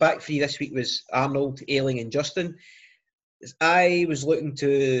page. My back 3 this week was Arnold, Ayling, and Justin. I was looking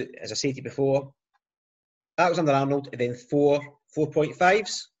to, as I said to you before, that was under Arnold, and then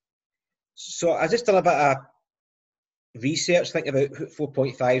 4.5s. So I just done a bit of research, thinking about who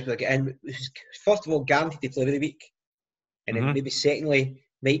 4.5s would get in. First of all, guaranteed to play every week, and then maybe secondly,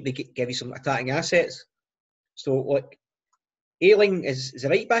 might give you some attacking assets. So, like, Ayling is a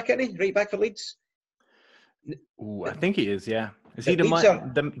right back, isn't he? Right back for Leeds? Ooh, I think he is, yeah. Is he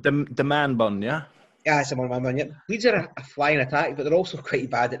the man bun, yeah? Yeah, it's a man bun, yeah. Leeds are a flying attack, but they're also quite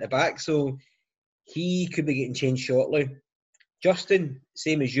bad at the back, so he could be getting changed shortly. Justin,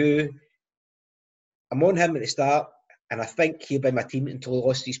 same as you. I'm on him at the start, and I think he'll be my team until he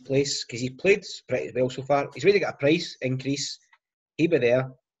lost his place, because he's played pretty well so far. He's really got a price increase. He'll be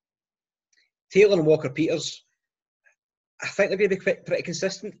there. Taylor and Walker-Peters, I think they're going to be pretty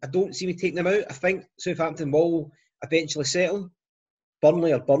consistent. I don't see me taking them out. I think Southampton will eventually settle.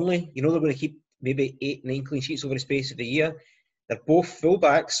 Burnley, they're going to keep maybe 8-9 clean sheets over the space of the year. They're both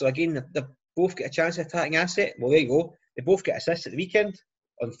full-backs, so again, they both get a chance at attacking asset. Well, there you go. They both get assists at the weekend.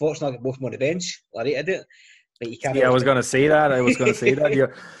 Unfortunately, I got both of them on the bench. I rated it. But you can't. Yeah, I was going to say that.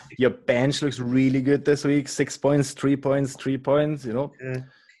 Your bench looks really good this week. 6 points, 3 points, 3 points,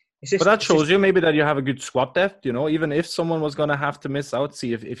 But that shows you maybe that you have a good squad depth, even if someone was going to have to miss out.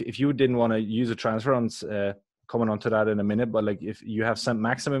 See, if you didn't want to use a transfer on, coming on to that in a minute, but like if you have St.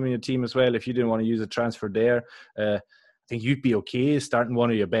 Maximum in your team as well, if you didn't want to use a transfer there, I think you'd be okay starting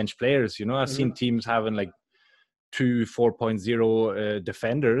one of your bench players. I've seen teams having like 2 4.0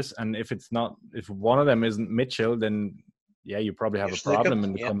 defenders, and if one of them isn't Mitchell, then yeah, you probably have a problem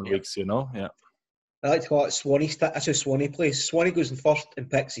in the coming weeks. Yeah. I like to call it Swanee. That's how Swanee plays. Swanee goes in first and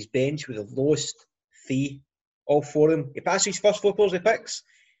picks his bench with the lowest fee. All 4 of them. He passes his first 4 players he picks.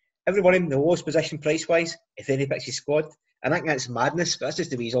 Every one of them, the lowest position price-wise, if then he picks his squad. And I think that's madness, but that's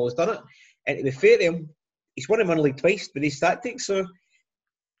just the way he's always done it. And to be fair to him, he's won in one league twice with his tactics, so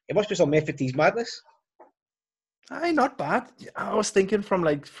it must be some method to his madness. Aye, not bad. I was thinking from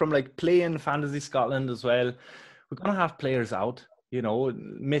playing Fantasy Scotland as well, we're going to have players out,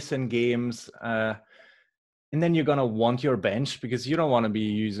 missing games, and then you're going to want your bench because you don't want to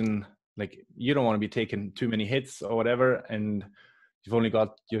be taking too many hits or whatever, and you've only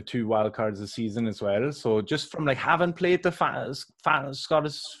got your 2 wild cards a season as well. So just from having played the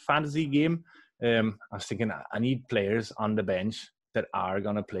Scottish fantasy game, I was thinking I need players on the bench that are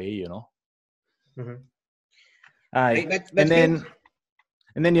going to play, Mm-hmm. Aye.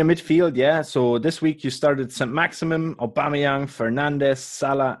 And then your midfield, yeah. So this week you started St. Maximum, Aubameyang, Fernandes,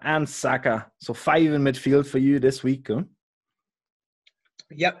 Salah, and Saka. So 5 in midfield for you this week, huh?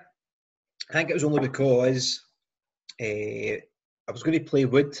 Yep. I think it was only because I was going to play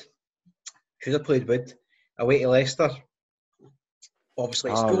Wood. Should have played Wood away to Leicester.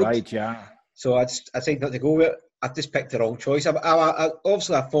 Obviously, it's good. Right, yeah. So I decided not to go with it. I just picked the wrong choice. I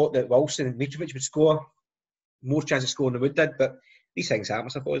thought that Wilson and Mitrovic would score. More chance of scoring than Wood did, but these things happen, I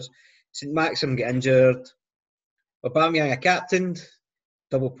suppose. St. Maxim get injured. Aubameyang, I captained.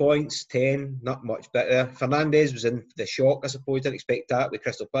 Double points, 10, not much better. Fernandes was in the shock, I suppose. Didn't expect that with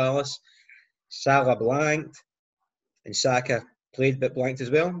Crystal Palace. Salah blanked. And Saka played but blanked as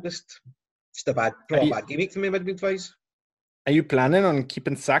well. Just a bad game week for me, midfield-wise. Are you planning on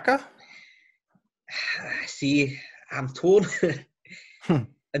keeping Saka? See, I'm torn.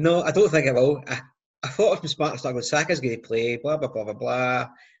 No, I don't think I will. I thought it was smart to start with Saka's going to play, blah, blah, blah, blah, blah.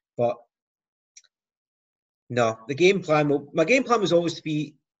 But no, my game plan was always to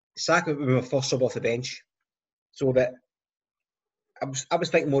be Saka would be my first sub off the bench. So that I was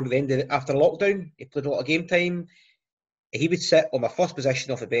thinking more at the end of it. After lockdown, he played a lot of game time. he would sit on my first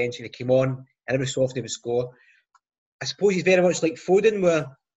position off the bench and he came on, and every so often he would score. I suppose he's very much like Foden, where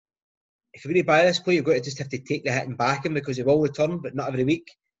if you're going to buy this player, you've got to just have to take the hit and back him because he will return, but not every week.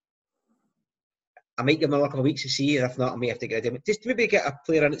 I might give him another couple of weeks to see, and if not, I may have to get rid of him. Just maybe get a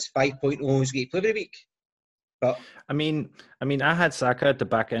player in its 5.0 who's going to play every week. But I mean, I had Saka at the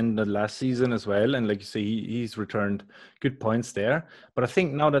back end of last season as well, and like you say, he's returned good points there. But I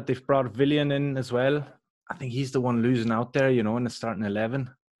think now that they've brought Villian in as well, I think he's the one losing out there, you know, in the starting 11.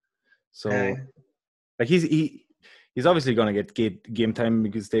 So, like he's obviously going to get game time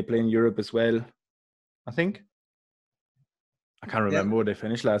because they play in Europe as well. I think. I can't remember where they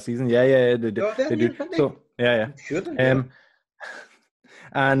finished last season. Yeah, they do. So yeah. Sure.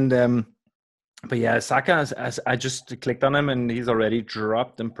 And but yeah, Saka, as I just clicked on him and he's already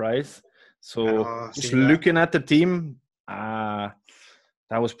dropped in price. So just looking at the team, that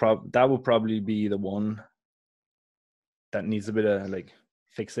would probably be the one that needs a bit of like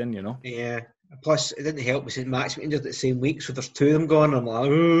fixing, you know. Yeah. Plus, it didn't help. We said Max were injured at the same week, so there's two of them gone. I'm like,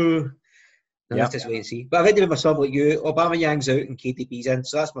 oh. Let's just wait and see. But I've ended with my sub like you. Aubameyang's out and KDB's in,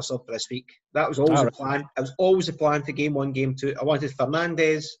 so that's my sub for this week. That was always the plan. It was always the plan for game 1, game 2. I wanted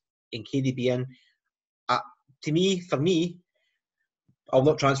Fernandes and KDB in. For me, I'll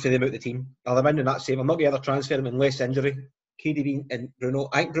not transfer them out of the team. I'll have in that same. I'm not going to ever transfer them unless injury. KDB and Bruno.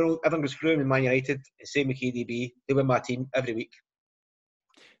 I think Bruno, everyone goes through him in Man United. Same with KDB. They win my team every week.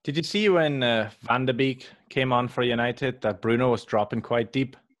 Did you see when Van de Beek came on for United that Bruno was dropping quite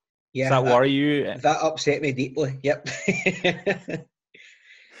deep? Yeah, does that worry you? That upset me deeply. Yep.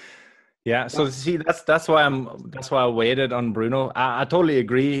 Yeah. So see, that's why I waited on Bruno. I totally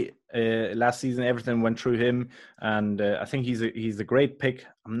agree. Last season, everything went through him, and I think he's a great pick.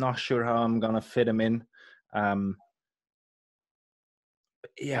 I'm not sure how I'm gonna fit him in.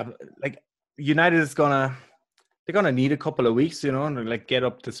 Yeah, like United is they're gonna need a couple of weeks, you know, and like get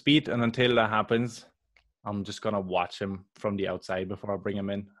up to speed. And until that happens, I'm just gonna watch him from the outside before I bring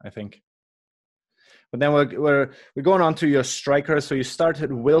him in, I think. But then we're going on to your strikers. So you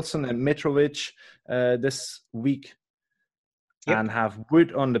started Wilson and Mitrovic this week, and have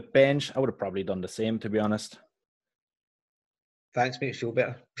Wood on the bench. I would have probably done the same, to be honest. Thanks, makes you feel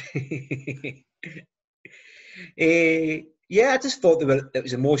better. Yeah, I just thought it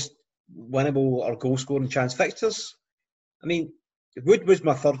was the most winnable or goal-scoring chance fixtures. I mean, Wood was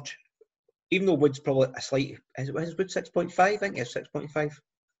my third. Even though Wood's probably a slight... Is Wood 6.5? I think it's 6.5.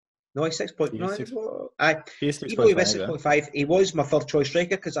 No, he's 6.9. Even though he was 6.5, he was my third choice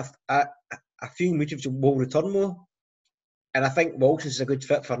striker because I feel Mitrovic will return more. And I think Wilson is a good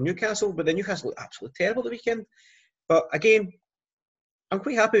fit for Newcastle, but the Newcastle looked absolutely terrible the weekend. But again, I'm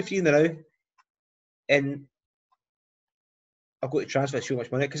quite happy with 3 in a row. And I've got to transfer so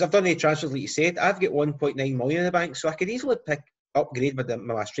much money because I've done the transfers like you said. I've got 1.9 million in the bank, so I could easily upgrade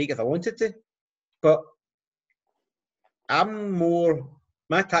my streak if I wanted to. But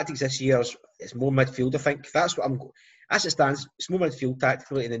my tactics this year is more midfield. I think that's what as it stands. It's more midfield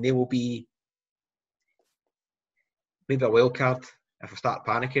tactically, and then they will be maybe a wild card if I start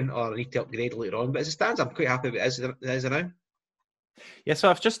panicking or I need to upgrade later on. But as it stands, I'm quite happy with it as now. Yeah, so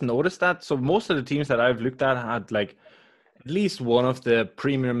I've just noticed that. So most of the teams that I've looked at had like at least one of the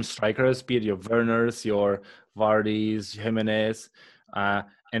premium strikers, be it your Werners, your Vardys, Jimenez,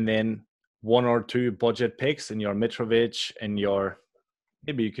 and then 1 or 2 budget picks in your Mitrovic and your,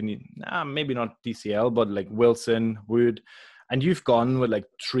 maybe you can, maybe not DCL, but like Wilson, Wood, and you've gone with like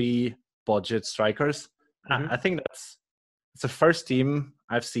 3 budget strikers. Mm-hmm. I think it's the first team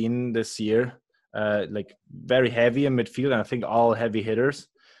I've seen this year, like very heavy in midfield, and I think all heavy hitters.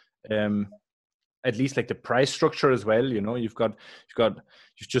 At least like the price structure as well, you know, you've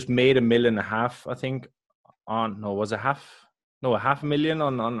just made $1.5 million, I think. Was it half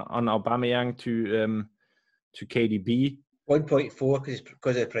 $500,000 on Aubameyang to KDB. 1.4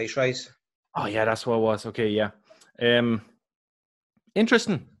 because of the price rise. Oh yeah, that's what it was. Okay, yeah.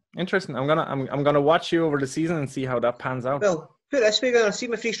 Interesting. I'm gonna watch you over the season and see how that pans out. Well, put it this way, we're gonna see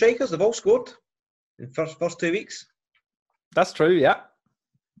my 3 strikers. They've all scored in the first 2 weeks. That's true. Yeah.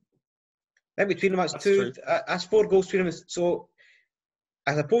 In between them, that's 4 goals between them. So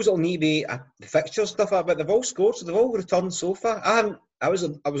I suppose it'll need to be the fixture stuff, but they've all scored, so they've all returned so far. I was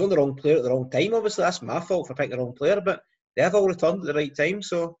on the wrong player at the wrong time. Obviously, that's my fault for picking the wrong player, but they have all returned at the right time.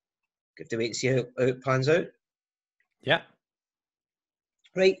 So have to wait and see how it pans out. Yeah.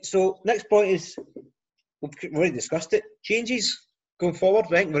 Right. So next point is we've already discussed it. Changes going forward. I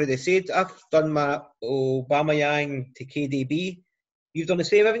think we've already said I've done my Aubameyang to KDB. You've done the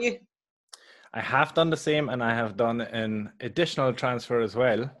same, haven't you? I have done the same, and I have done an additional transfer as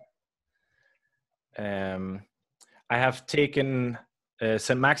well. I have taken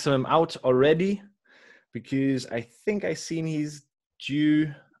St. Maximum out already because I think I seen he's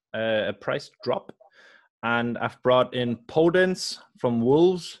due a price drop. And I've brought in Podence from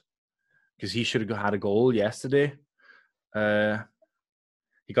Wolves because he should have had a goal yesterday.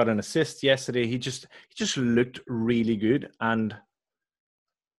 He got an assist yesterday. He just looked really good, and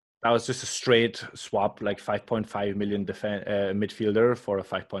that was just a straight swap, like 5.5 million midfielder for a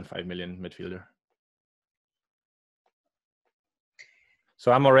 5.5 million midfielder.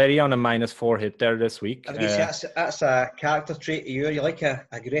 So I'm already on a -4 hit there this week. I guess that's a character trait of you. You like a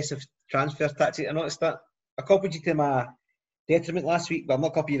aggressive transfer tactic. I noticed that. I copied you to my detriment last week, but I'm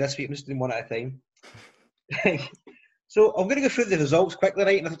not copying you this week. I'm just doing one at a time. So I'm going to go through the results quickly,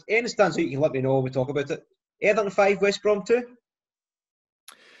 right? And if anything stands out, you can let me know when we talk about it. Everton 5, West Brom 2.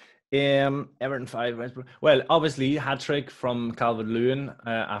 Everton 5, West Brom. Well, obviously, hat-trick from Calvert-Lewin.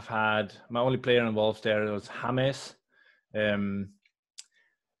 I've had my only player involved there was James.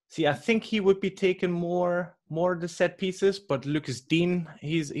 See, I think he would be taking more the set pieces, but Lucas Dean,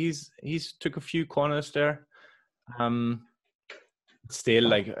 he's took a few corners there. Still,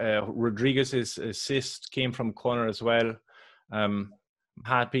 like Rodriguez's assist came from corner as well. I'm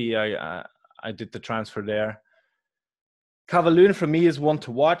happy I did the transfer there. Calvert-Lewin for me is one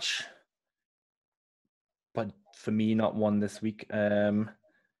to watch, but for me not one this week. I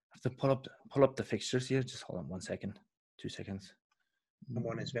have to pull up the fixtures here. Just hold on 1 second, 2 seconds. I'm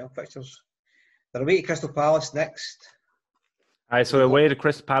on as well. Fixtures. They're away to Crystal Palace next. Aye, so away to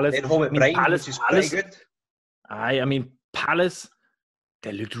Crystal Palace. Then home at Brighton, which is pretty good. I mean Palace,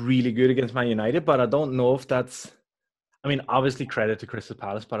 they looked really good against Man United, but I don't know if that's. I mean, obviously credit to Crystal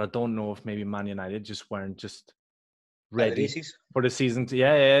Palace, but I don't know if maybe Man United just weren't just ready for the season.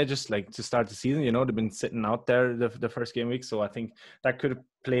 Just like to start the season. You know, they've been sitting out there the first game week, so I think that could have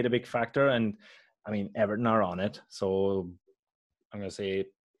played a big factor. And I mean, Everton are on it, so I'm going to say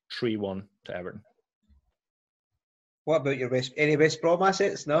 3-1 to Everton. What about your any West Brom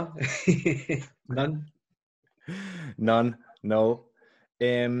assets? No? None? None, no.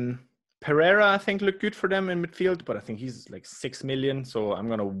 Pereira, I think, looked good for them in midfield, but I think he's like 6 million, so I'm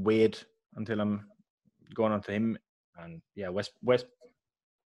going to wait until I'm going on to him. And yeah, West Brom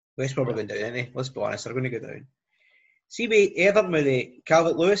are going down, aren't they? Let's be honest, they're going to go down. See, with Everton with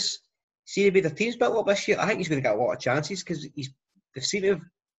Calvert-Lewis, see the way their team's built up this year, I think he's going to get a lot of chances because they've seen to have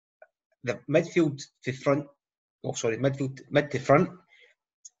the midfield to front. Oh, sorry, mid to front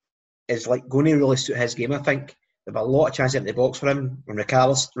is like going to really suit his game. I think there'll be a lot of chances in the box for him when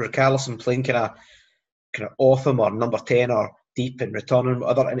Richarlison playing kind of off him or number 10 or deep and returning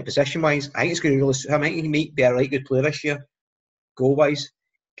whatever in the position wise. I think it's going to really suit him. I think he might be a right good player this year, goal wise.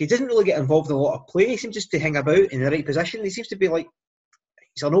 He doesn't really get involved in a lot of play. He seems just to hang about in the right position. He seems to be like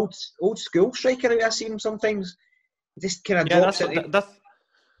he's an old school striker. I see him sometimes. He just kind of drops it.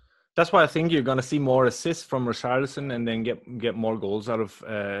 That's why I think you're going to see more assists from Richarlison and then get more goals out of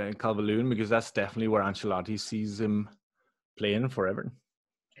Calvert-Lewin, because that's definitely where Ancelotti sees him playing for Everton.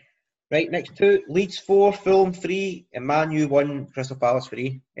 Right, next two. Leeds 4, Fulham 3, and Man U 1, Crystal Palace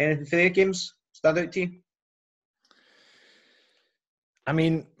 3. Anything for their games stand out to you? I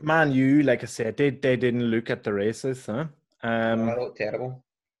mean, Man U, like I said, they didn't look at the races. Huh? They looked terrible.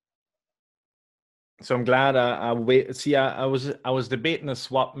 So I'm glad I wait. See, I was debating a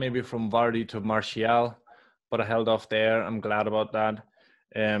swap maybe from Vardy to Martial, but I held off there. I'm glad about that.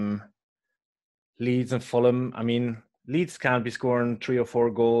 Leeds and Fulham. I mean, Leeds can't be scoring 3 or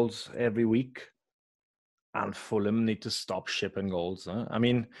 4 goals every week, and Fulham need to stop shipping goals. Huh? I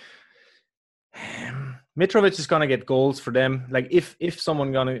mean, Mitrovic is going to get goals for them. Like if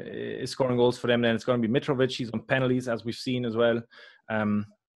someone is scoring goals for them, then it's going to be Mitrovic. He's on penalties, as we've seen as well.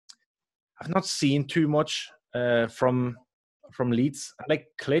 I've not seen too much from Leeds. I like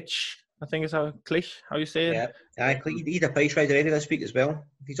Klich. I think it's how you say it. Yeah, he's a price rise already this week as well.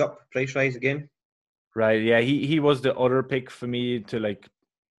 He's up price rise again. Right. Yeah, he was the other pick for me to like.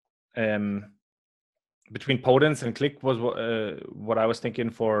 Between Podence and Klich was what I was thinking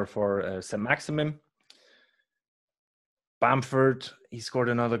for St. Maximum. Bamford, he scored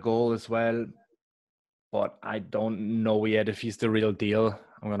another goal as well, but I don't know yet if he's the real deal.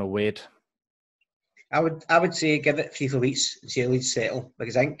 I'm gonna wait. I would say give it 3 weeks and see Leeds settle,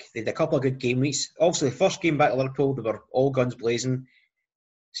 because I think they had a couple of good game weeks. Obviously, the first game back to Liverpool, they were all guns blazing.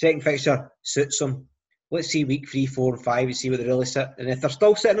 Second fixture suits them. Let's see week 3, 4 and 5 and see where they really sit. And if they're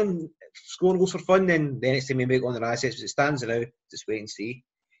still sitting on scoring goals for fun, then it's time maybe go on their assets. As it stands now, just wait and see.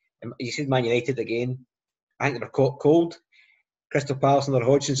 And you said Man United again. I think they were caught cold. Crystal Palace and their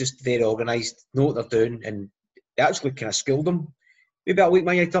Hodgson's just very organised, know what they're doing, and they actually kind of skilled them. Maybe I'll wait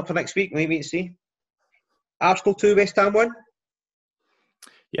Man United up for next week, maybe and see. Arsenal 2, West Ham 1.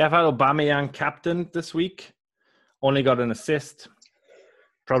 Yeah, I've had Aubameyang captain this week. Only got an assist.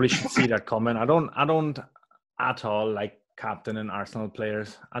 Probably should see that coming. I don't at all like captaining Arsenal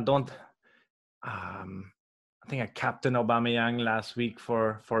players. I think I captained Aubameyang last week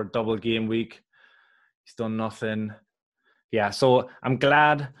for a double game week. He's done nothing. Yeah, so I'm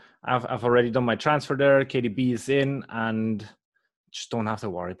glad I've already done my transfer there. KDB is in, and just don't have to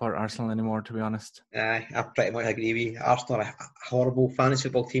worry about Arsenal anymore, to be honest. I pretty much agree with you. Arsenal are a horrible fantasy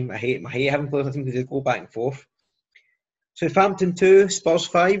football team. I hate having players on the team because they go back and forth. Southampton 2, Spurs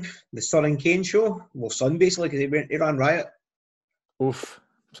 5, the Son and Kane show. Well, Son basically, because they ran riot. Oof.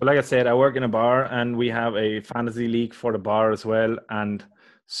 So like I said, I work in a bar and we have a fantasy league for the bar as well. And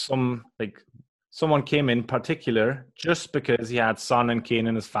someone came in particular just because he had Son and Kane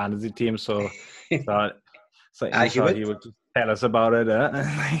in his fantasy team. So he thought he would tell us about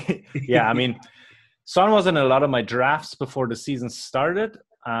it. Yeah, I mean, Son was in a lot of my drafts before the season started.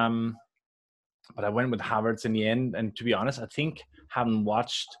 But I went with Havertz in the end. And to be honest, I think having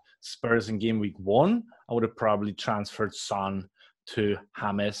watched Spurs in game week 1, I would have probably transferred Son to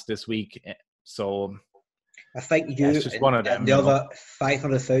James this week. So I think you it's just one of them, and the other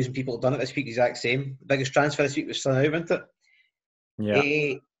 500,000 people have done it this week, exact same. The biggest transfer this week was Son out, wasn't it?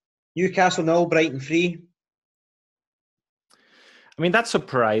 Yeah. Newcastle 0, Brighton 3. I mean, that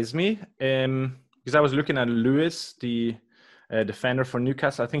surprised me because I was looking at Lewis, the defender for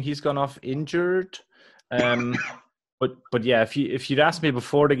Newcastle. I think he's gone off injured. But yeah, if you'd asked me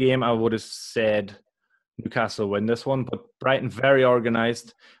before the game, I would have said Newcastle win this one. But Brighton very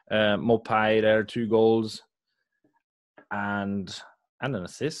organised. Mopai there, 2 goals and an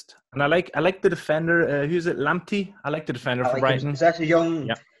assist. And I like the defender. Who's it? Lamptey. I like the defender for Brighton. He's actually young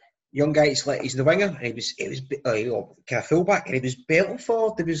guy. He's the winger. And he was kind of fullback, and he was belting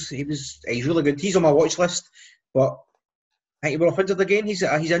forward. He's really good. He's on my watch list, but I think he went off injured again. He's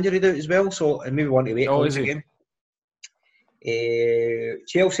injured out as well, so I maybe want to wait for the game.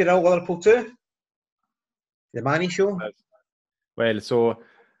 Chelsea 0, Liverpool 2. The Manny show. Well, so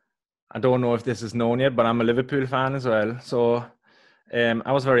I don't know if this is known yet, but I'm a Liverpool fan as well. So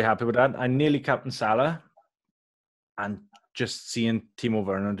I was very happy with that. I nearly captained Salah, and just seeing Timo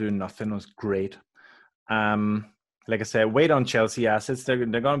Werner doing nothing was great. Like I said, wait on Chelsea assets. They're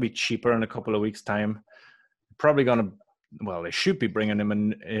going to be cheaper in a couple of weeks' time. Probably going to. Well, they should be bringing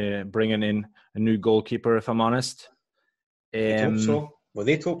in a new goalkeeper, if I'm honest. They hope so. Well,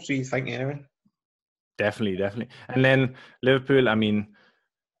 they hope so, you think, anyway? Definitely. And then Liverpool, I mean,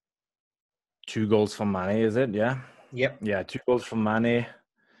 2 goals from Mane, is it? Yeah? Yep. Yeah, 2 goals from Mane.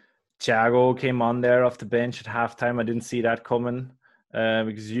 Thiago came on there off the bench at halftime. I didn't see that coming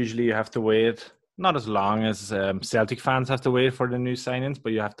because usually you have to wait. Not as long as Celtic fans have to wait for the new signings,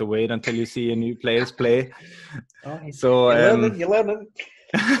 but you have to wait until you see a new players play. So you're learning.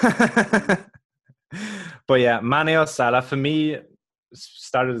 But yeah, Mane or Salah, for me,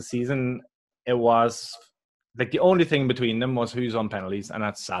 start of the season, it was like the only thing between them was who's on penalties, and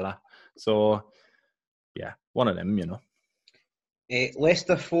that's Salah. So yeah, one of them, you know.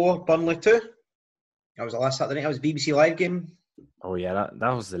 Leicester 4, Burnley 2. That was the last Saturday night. That was BBC Live game. Oh yeah, that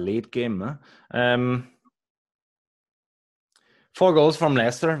was the late game, huh? 4 goals from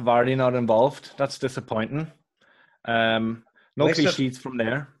Leicester. Vardy not involved. That's disappointing. No clean sheets from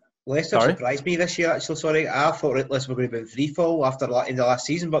there. Leicester surprised me this year, actually. Sorry, I thought Leicester were going to be in free fall after in the last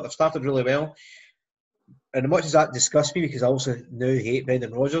season, but they've started really well. And as much as that disgusts me, because I also now hate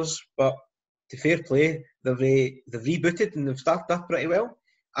Brendan Rodgers, but to fair play, they've rebooted and they've started up pretty well.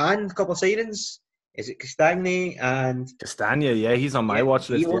 And a couple of signings. Is it Castagna and... Castagna, yeah, he's on my watch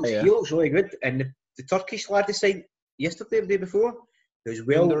list. He looks really good. And the Turkish lad they signed yesterday or the day before, he was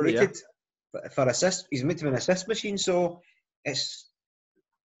well rated for assists. He's meant to be an assist machine, so it's...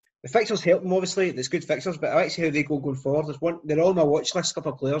 The fixtures help them, obviously. It's good fixtures, but I like to see how they go going forward. They're all on my watch list, a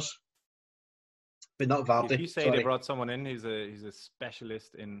couple of players. But not Vardy. If you say they brought someone in who's a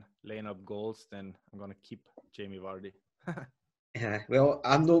specialist in laying up goals, then I'm going to keep Jamie Vardy. Yeah, well,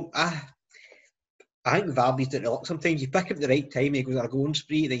 I think Vardy's doing luck. Sometimes you pick him at the right time and he goes on a going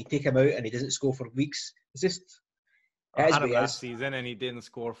spree, then you take him out and he doesn't score for weeks. It's just... I had him last season and he didn't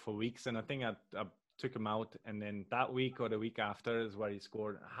score for weeks, and I think I took him out, and then that week or the week after is where he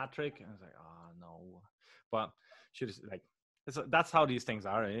scored a hat-trick, and I was like, oh no. But that's how these things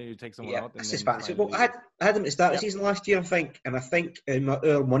are, eh? You take someone out. That's just fancy. Well, I had him at the start of the season last year, I think in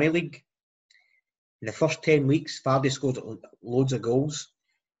our money league, in the first 10 weeks, Vardy scored loads of goals.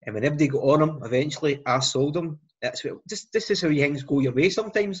 And when everybody got on him, eventually I sold him. This is how things go your way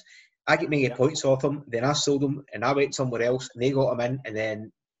sometimes. I get many points off him, then I sold him, and I went somewhere else, and they got him in, and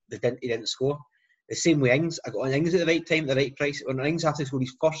then he didn't score. The same with Ings. I got on Ings at the right time, at the right price. When Ings after scored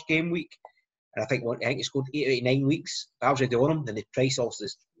his first game week, and I think he scored 8 out of 9 weeks, I was ready on him, and the price also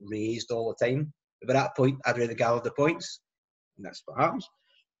just raised all the time. But at that point, I'd rather gather the points, and that's what happens.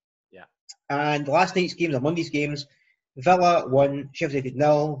 Yeah. And last night's games, or Monday's games, Villa won, Sheffield United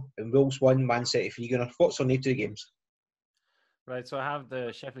 0, and Wolves won, Man City 3. Gunnar, thoughts on these two games? Right, so I have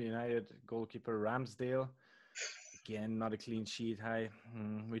the Sheffield United goalkeeper Ramsdale. Again, not a clean sheet.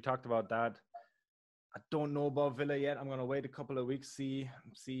 We talked about that. I don't know about Villa yet. I'm going to wait a couple of weeks, see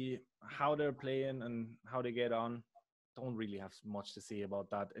how they're playing and how they get on. Don't really have much to say about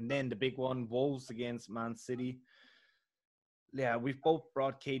that. And then the big one, Wolves against Man City. Yeah, we've both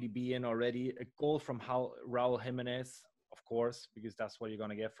brought KDB in already. A goal from Raul Jimenez, of course, because that's what you're going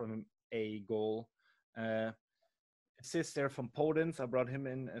to get from him, a goal. Assist there from Podence. I brought him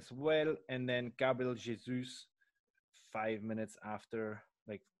in as well. And then Gabriel Jesus, 5 minutes after,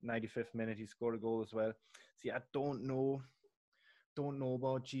 like 95th minute, he scored a goal as well. See, I don't know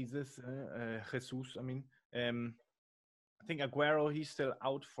about Jesus. I mean. I think Aguero, he's still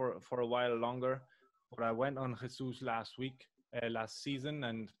out for a while longer. But I went on Jesus last season,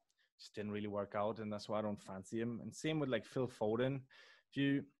 and just didn't really work out, and that's why I don't fancy him. And same with like Phil Foden.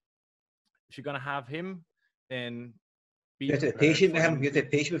 If you're gonna have him, then you have to be patient with him. You have to be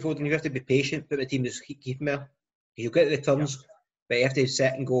patient with Foden. You have to be patient with the team that's keeping him. You'll get the returns, but you have to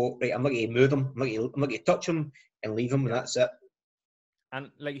sit and go, right, I'm not going to move him. I'm not going to touch him and leave him, and that's it.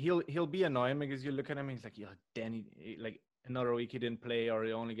 And like he'll be annoying because you look at him, he's like, yeah, Danny, like another week he didn't play, or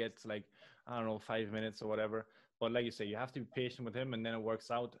he only gets like, I don't know, 5 minutes or whatever. But like you say, you have to be patient with him, and then it works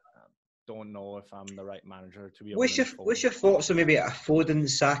out. Don't know if I'm the right manager to be. What's your thoughts on maybe a Foden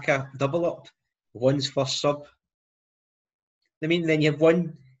Saka double up? One's first sub. I mean, then you have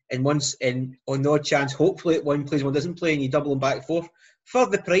one and once, and on the odd chance, hopefully one plays, one doesn't play, and you double them back and forth for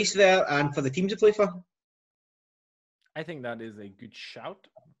the price there and for the team to play for. I think that is a good shout.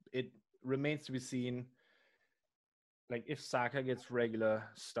 It remains to be seen. Like if Saka gets regular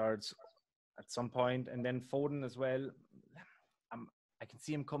starts at some point, and then Foden as well. I can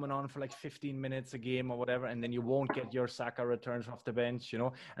see him coming on for like 15 minutes a game or whatever, and then you won't get your Saka returns off the bench,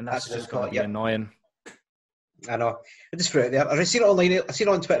 and that's just going to be annoying. I know. I just threw it there. I seen it online. I seen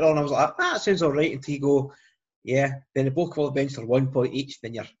it on Twitter, and I was like, "That sounds all right." Until you go, yeah. Then they both come off the bench for 1 point each.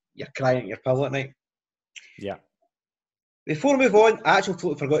 Then you're crying at your pillow at night. Yeah. Before we move on, I actually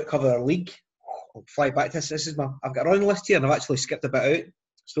totally forgot to cover our league. I'll fly back to this. I've got a running list here, and I've actually skipped a bit out.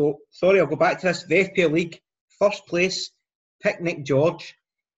 So sorry, I'll go back to this. The FPL League, first place, Picnic George,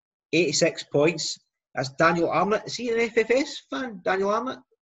 86 points. That's Daniel Arnott. Is he an FFS fan? Daniel Arnott?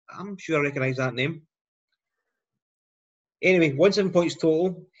 I'm sure I recognise that name. Anyway, 17 points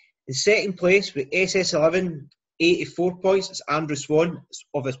total. In second place with SS11, 84 points. It's Andrew Swan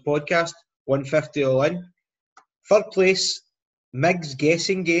of his podcast, 150 all in. Third place, Mig's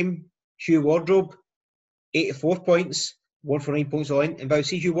Guessing Game, Hugh Wardrobe, 84 points, 149 points all in. And by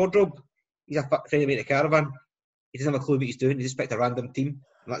see Hugh Wardrobe, he's a friend of mine at the caravan. He doesn't have a clue what he's doing. He just picked a random team,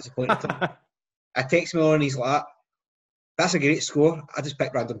 and that's the point of it. I text me on, and he's like, "That's a great score. I just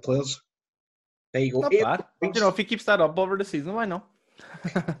picked random players." There you go. Not bad. If he keeps that up over the season, why not?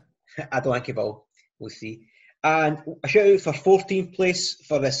 I don't think he will. We'll see. And a shout out for 14th place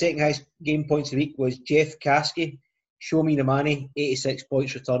for the second highest game points of the week was Jeff Caskey. Show me the money, 86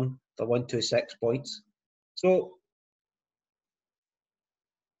 points return for 126 points. So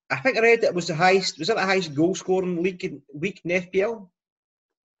I think I read that was the highest. Was that the highest goal scoring week in FPL?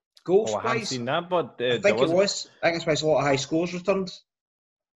 Goals I haven't seen that, but I think it was. I think that's why it's a lot of high scores returned.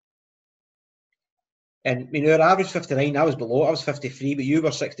 And our average 59, I was below. I was 53, but you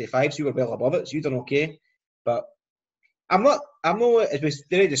were 65, so you were well above it. So you done okay. But I'm not. As we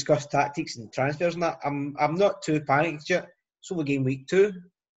already discussed tactics and transfers and that, I'm not too panicked yet. It's only game week 2,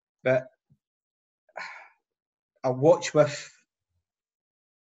 but I'll watch with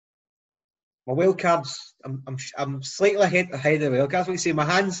my wild cards. I'm slightly ahead of the wild cards. What you say? My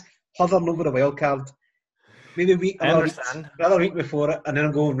hands hovering over the wild card. Maybe another week before it, and then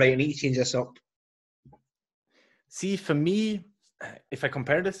I'm going right. I need to change this up. See, for me, if I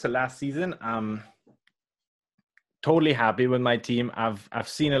compare this to last season, I'm totally happy with my team. I've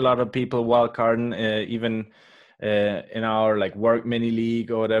seen a lot of people wildcarding, even in our like work mini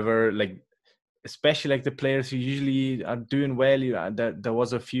league or whatever. Like, especially like the players who usually are doing well. There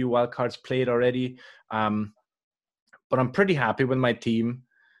was a few wildcards played already, but I'm pretty happy with my team.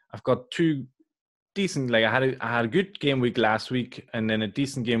 I've got 2 decent. Like I had a good game week last week, and then a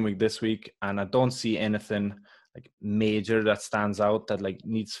decent game week this week, and I don't see anything like major that stands out that like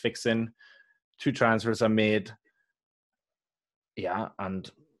needs fixing. 2 transfers I made. Yeah,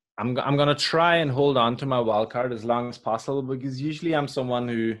 and I'm gonna try and hold on to my wild card as long as possible, because usually I'm someone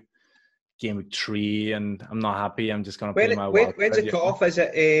who game week 3 and I'm not happy. I'm just gonna play my wild When's card. it cut off? Is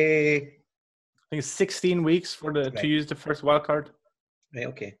it I think it's 16 weeks for to right. use the first wild card. Right,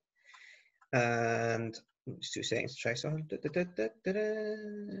 okay. And just 2 seconds to try something.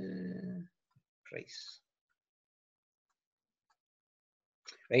 Price.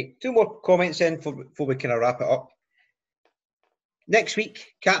 Right, 2 more comments in before we kind of wrap it up. Next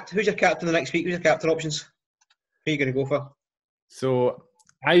week, who's your captain the next week? Who's your captain options? Who are you going to go for? So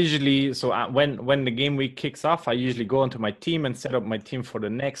I usually, when the game week kicks off, I usually go into my team and set up my team for the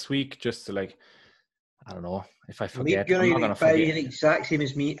next week, just to like, I don't know, if I forget, I'm not going to forget. You're the exact same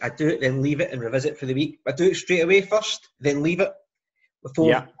as me. I do it, then leave it and revisit for the week. I do it straight away first, then leave it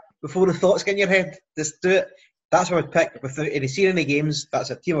before the thoughts get in your head. Just do it. That's what I would pick. Without any seeing any games, that's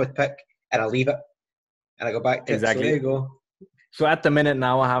a team I would pick, and I leave it. And I go back to exactly. it. So there you go. So at the minute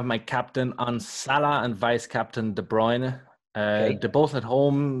now, I have my captain on Salah and vice captain De Bruyne. They're both at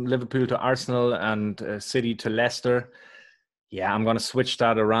home, Liverpool to Arsenal and City to Leicester. Yeah, I'm going to switch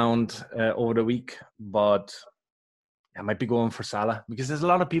that around over the week, but I might be going for Salah because there's a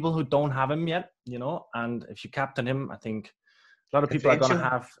lot of people who don't have him yet, and if you captain him, I think a lot of people are going to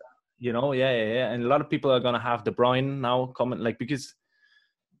have, and a lot of people are going to have De Bruyne now coming, because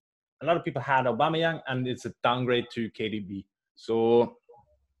a lot of people had Aubameyang and it's a downgrade to KDB. So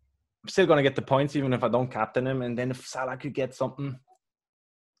I'm still going to get the points even if I don't captain him. And then if Salah could get something,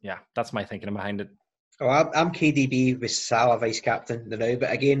 that's my thinking behind it. Oh, I'm KDB with Salah vice captain now.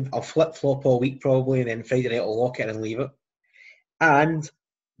 But again, I'll flip-flop all week probably, and then Friday night I'll lock it and leave it. And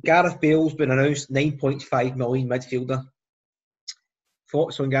Gareth Bale's been announced 9.5 million midfielder.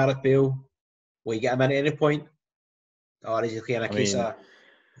 Thoughts on Gareth Bale? Will you get him in at any point? Or is he in a case of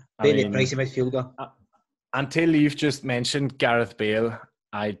paying the price of midfielder? Until you've just mentioned Gareth Bale,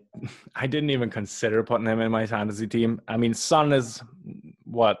 I didn't even consider putting him in my fantasy team. I mean, Son is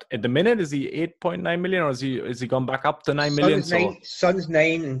what at the minute, is he 8.9 million, or is he gone back up to 9 million? Son's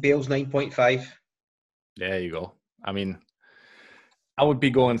 9 and Bale's 9.5. There you go. I mean, I would be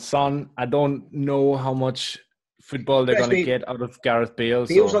going Son. I don't know how much football they're going to get out of Gareth Bale.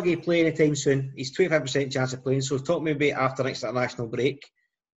 Bale's not going to play anytime soon. He's 25% chance of playing. So talk maybe after next international break.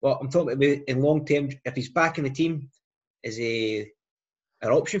 Well, I'm talking about in long term. If he's back in the team, is he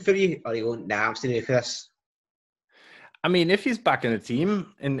an option for you, or are you going, nah, I'm staying away for this? I mean, if he's back in the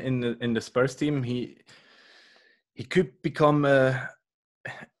team, in the Spurs team, he could become a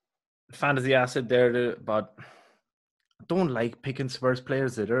fantasy asset there. But I don't like picking Spurs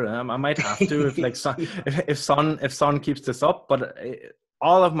players either. I might have to if Son keeps this up. But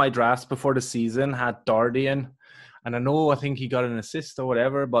all of my drafts before the season had Doherty in. And I think he got an assist or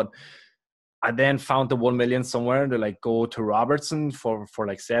whatever, but I then found the 1 million somewhere to go to Robertson for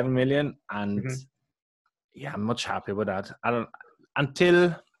 7 million. And I'm much happier with that.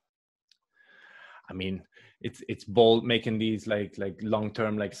 It's bold making these like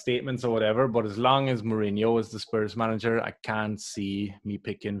long-term statements or whatever, but as long as Mourinho is the Spurs manager, I can't see me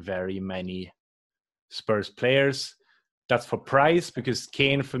picking very many Spurs players. That's for price, because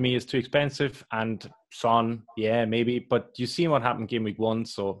Kane for me is too expensive, and Son, maybe. But you see what happened game week 1,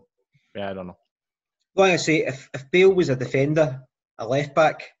 so I don't know. Well, I say if Bale was a defender, a left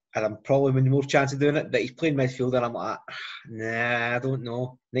back, and I'm probably with more chance of doing it, but he's playing midfielder, and I'm like, nah, I don't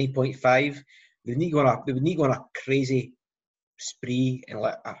know. 9.5. They would need to go on a crazy spree and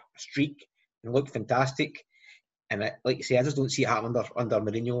a streak and look fantastic. And like you say, I just don't see it happening under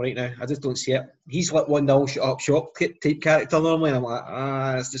Mourinho right now. I just don't see it. He's like 1-0 shut up shop type character normally, and I'm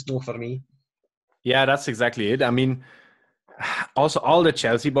like, it's just no for me. Yeah, that's exactly it. I mean, also all the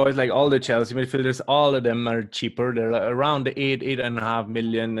Chelsea boys, all the Chelsea midfielders, all of them are cheaper. They're around the 8.5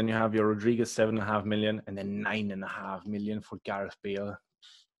 million. Then you have your Rodriguez 7.5 million, and then 9.5 million for Gareth Bale.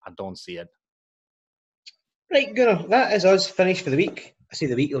 I don't see it. Right, Gunnar, that is us finished for the week. I say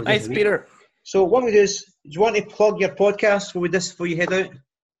the week. Thanks, Peter. So what we do is, do you want to plug your podcast before you head out?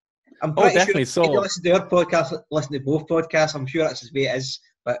 I'm pretty definitely. Sure if you listen to our podcast, listen to both podcasts. I'm sure that's the way it is.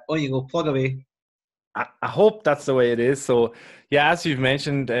 But on you go, plug away. I hope that's the way it is. So, as you've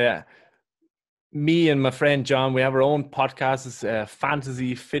mentioned, me and my friend John, we have our own podcast. It's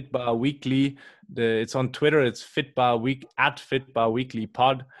Fantasy Fitbar Weekly. It's on Twitter. It's Fitbar Week at Fitbar Weekly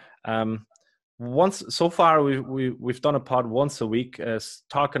Pod. So far we've done a pod once a week,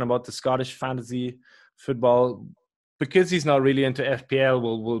 talking about the Scottish fantasy football. Because he's not really into FPL,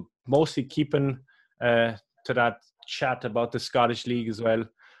 we'll mostly keeping to that chat about the Scottish League as well.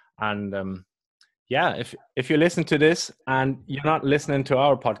 And if you listen to this and you're not listening to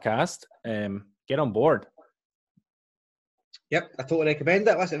our podcast, get on board. Yep, I totally recommend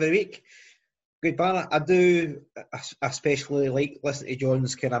it. Listen every week. Good banner. I do especially like listening to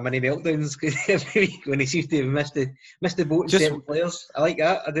John's kind of mini meltdowns every week when he seems to have missed the boat in certain players. I like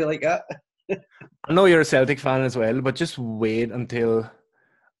that. I do like that. I know you're a Celtic fan as well, but just wait until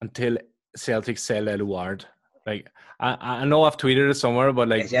Celtic sell Edouard. Like I know I've tweeted it somewhere, but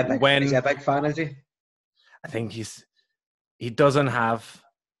like is he a big fan, is he? I think he doesn't have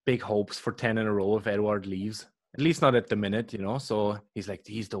big hopes for 10 in a row if Edouard leaves. At least not at the minute, So he's like,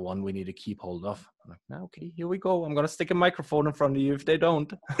 he's the one we need to keep hold of. I'm like, okay, here we go. I'm going to stick a microphone in front of you if they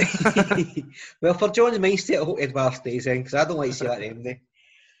don't. Well, for John's mindset, I hope Edouard stays in, because I don't like to see that name there.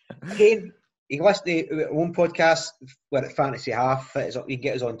 Again, you can listen to our own podcast, we're at Fantasy Half. You can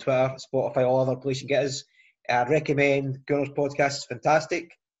get us on Twitter, Spotify, all other places you can get us. I'd recommend Gunner's podcast. It's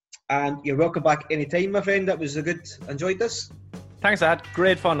fantastic. And you're welcome back anytime, my friend. That was enjoyed this. Thanks, Ad.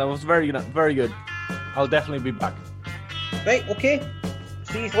 Great fun. That was very good. Very good. I'll definitely be back. Right, okay.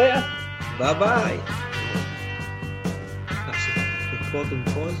 See you later. Bye-bye. That's it. Recording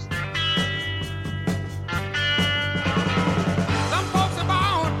pause. Some folks are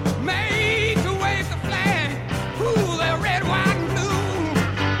born made to wave the flag. Ooh, they're red, white, and blue.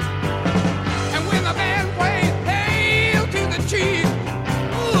 And when the band plays Hail to the Chief,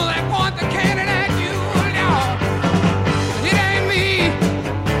 ooh, they point the cannon at you. No, it ain't me.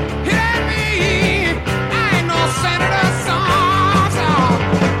 It ain't me. I ain't no senator, son.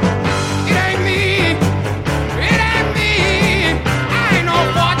 It ain't me. It ain't me. I ain't no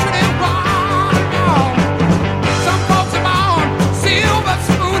fortunate one. No. Some folks are born silver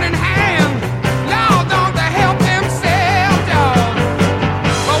spoon in hand. Lord, don't they help themselves, dog?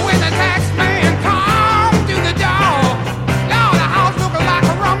 But when the tax man comes to the door, Lord, the house looking like a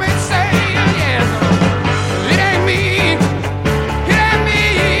rummage sale, yes. It ain't me. It ain't me.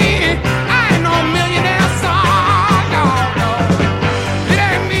 I ain't no millionaire son, no, no. It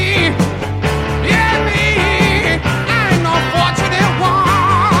ain't me. It ain't me. I ain't no fortunate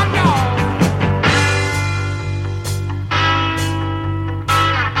one, no.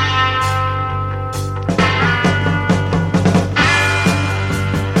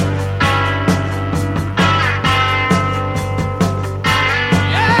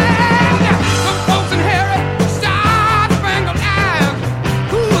 Yeah, some folks inherit star-spangled eyes.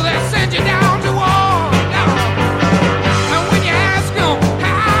 Ooh, they send you down to war. And when you ask them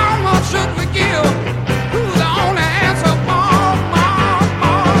how much should we give, ooh, the only answer, more.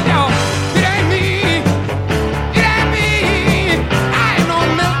 Yo, it ain't me. It ain't me. I ain't no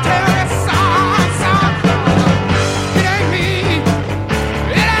military son. It ain't me.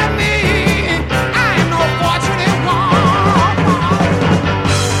 It ain't me. I ain't no fortunate one.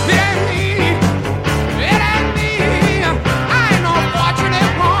 It ain't me. It ain't me. I ain't no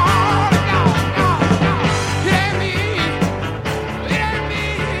fortunate one. No. It ain't me. It ain't me.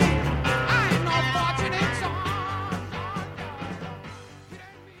 I ain't no fortunate son.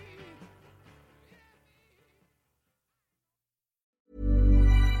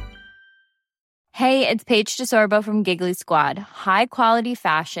 Hey, it's Paige DeSorbo from Giggly Squad. High quality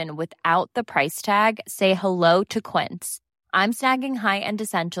fashion without the price tag. Say hello to Quince. I'm snagging high-end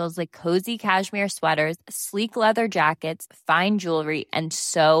essentials like cozy cashmere sweaters, sleek leather jackets, fine jewelry, and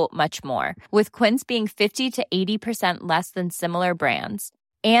so much more. With Quince being 50 to 80% less than similar brands.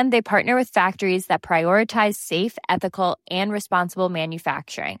 And they partner with factories that prioritize safe, ethical, and responsible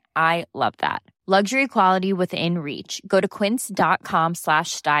manufacturing. I love that. Luxury quality within reach. Go to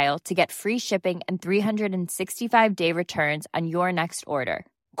quince.com/style to get free shipping and 365-day returns on your next order.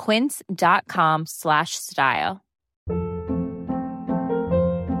 Quince.com/style.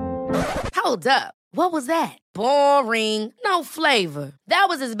 Hold up. What was that? Boring. No flavor. That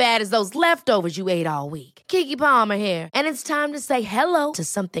was as bad as those leftovers you ate all week. Keke Palmer here. And it's time to say hello to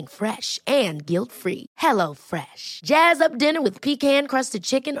something fresh and guilt-free. Hello Fresh. Jazz up dinner with pecan-crusted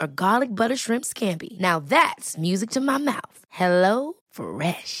chicken or garlic butter shrimp scampi. Now that's music to my mouth. Hello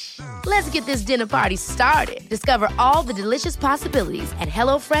Fresh. Let's get this dinner party started. Discover all the delicious possibilities at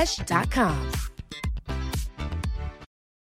HelloFresh.com.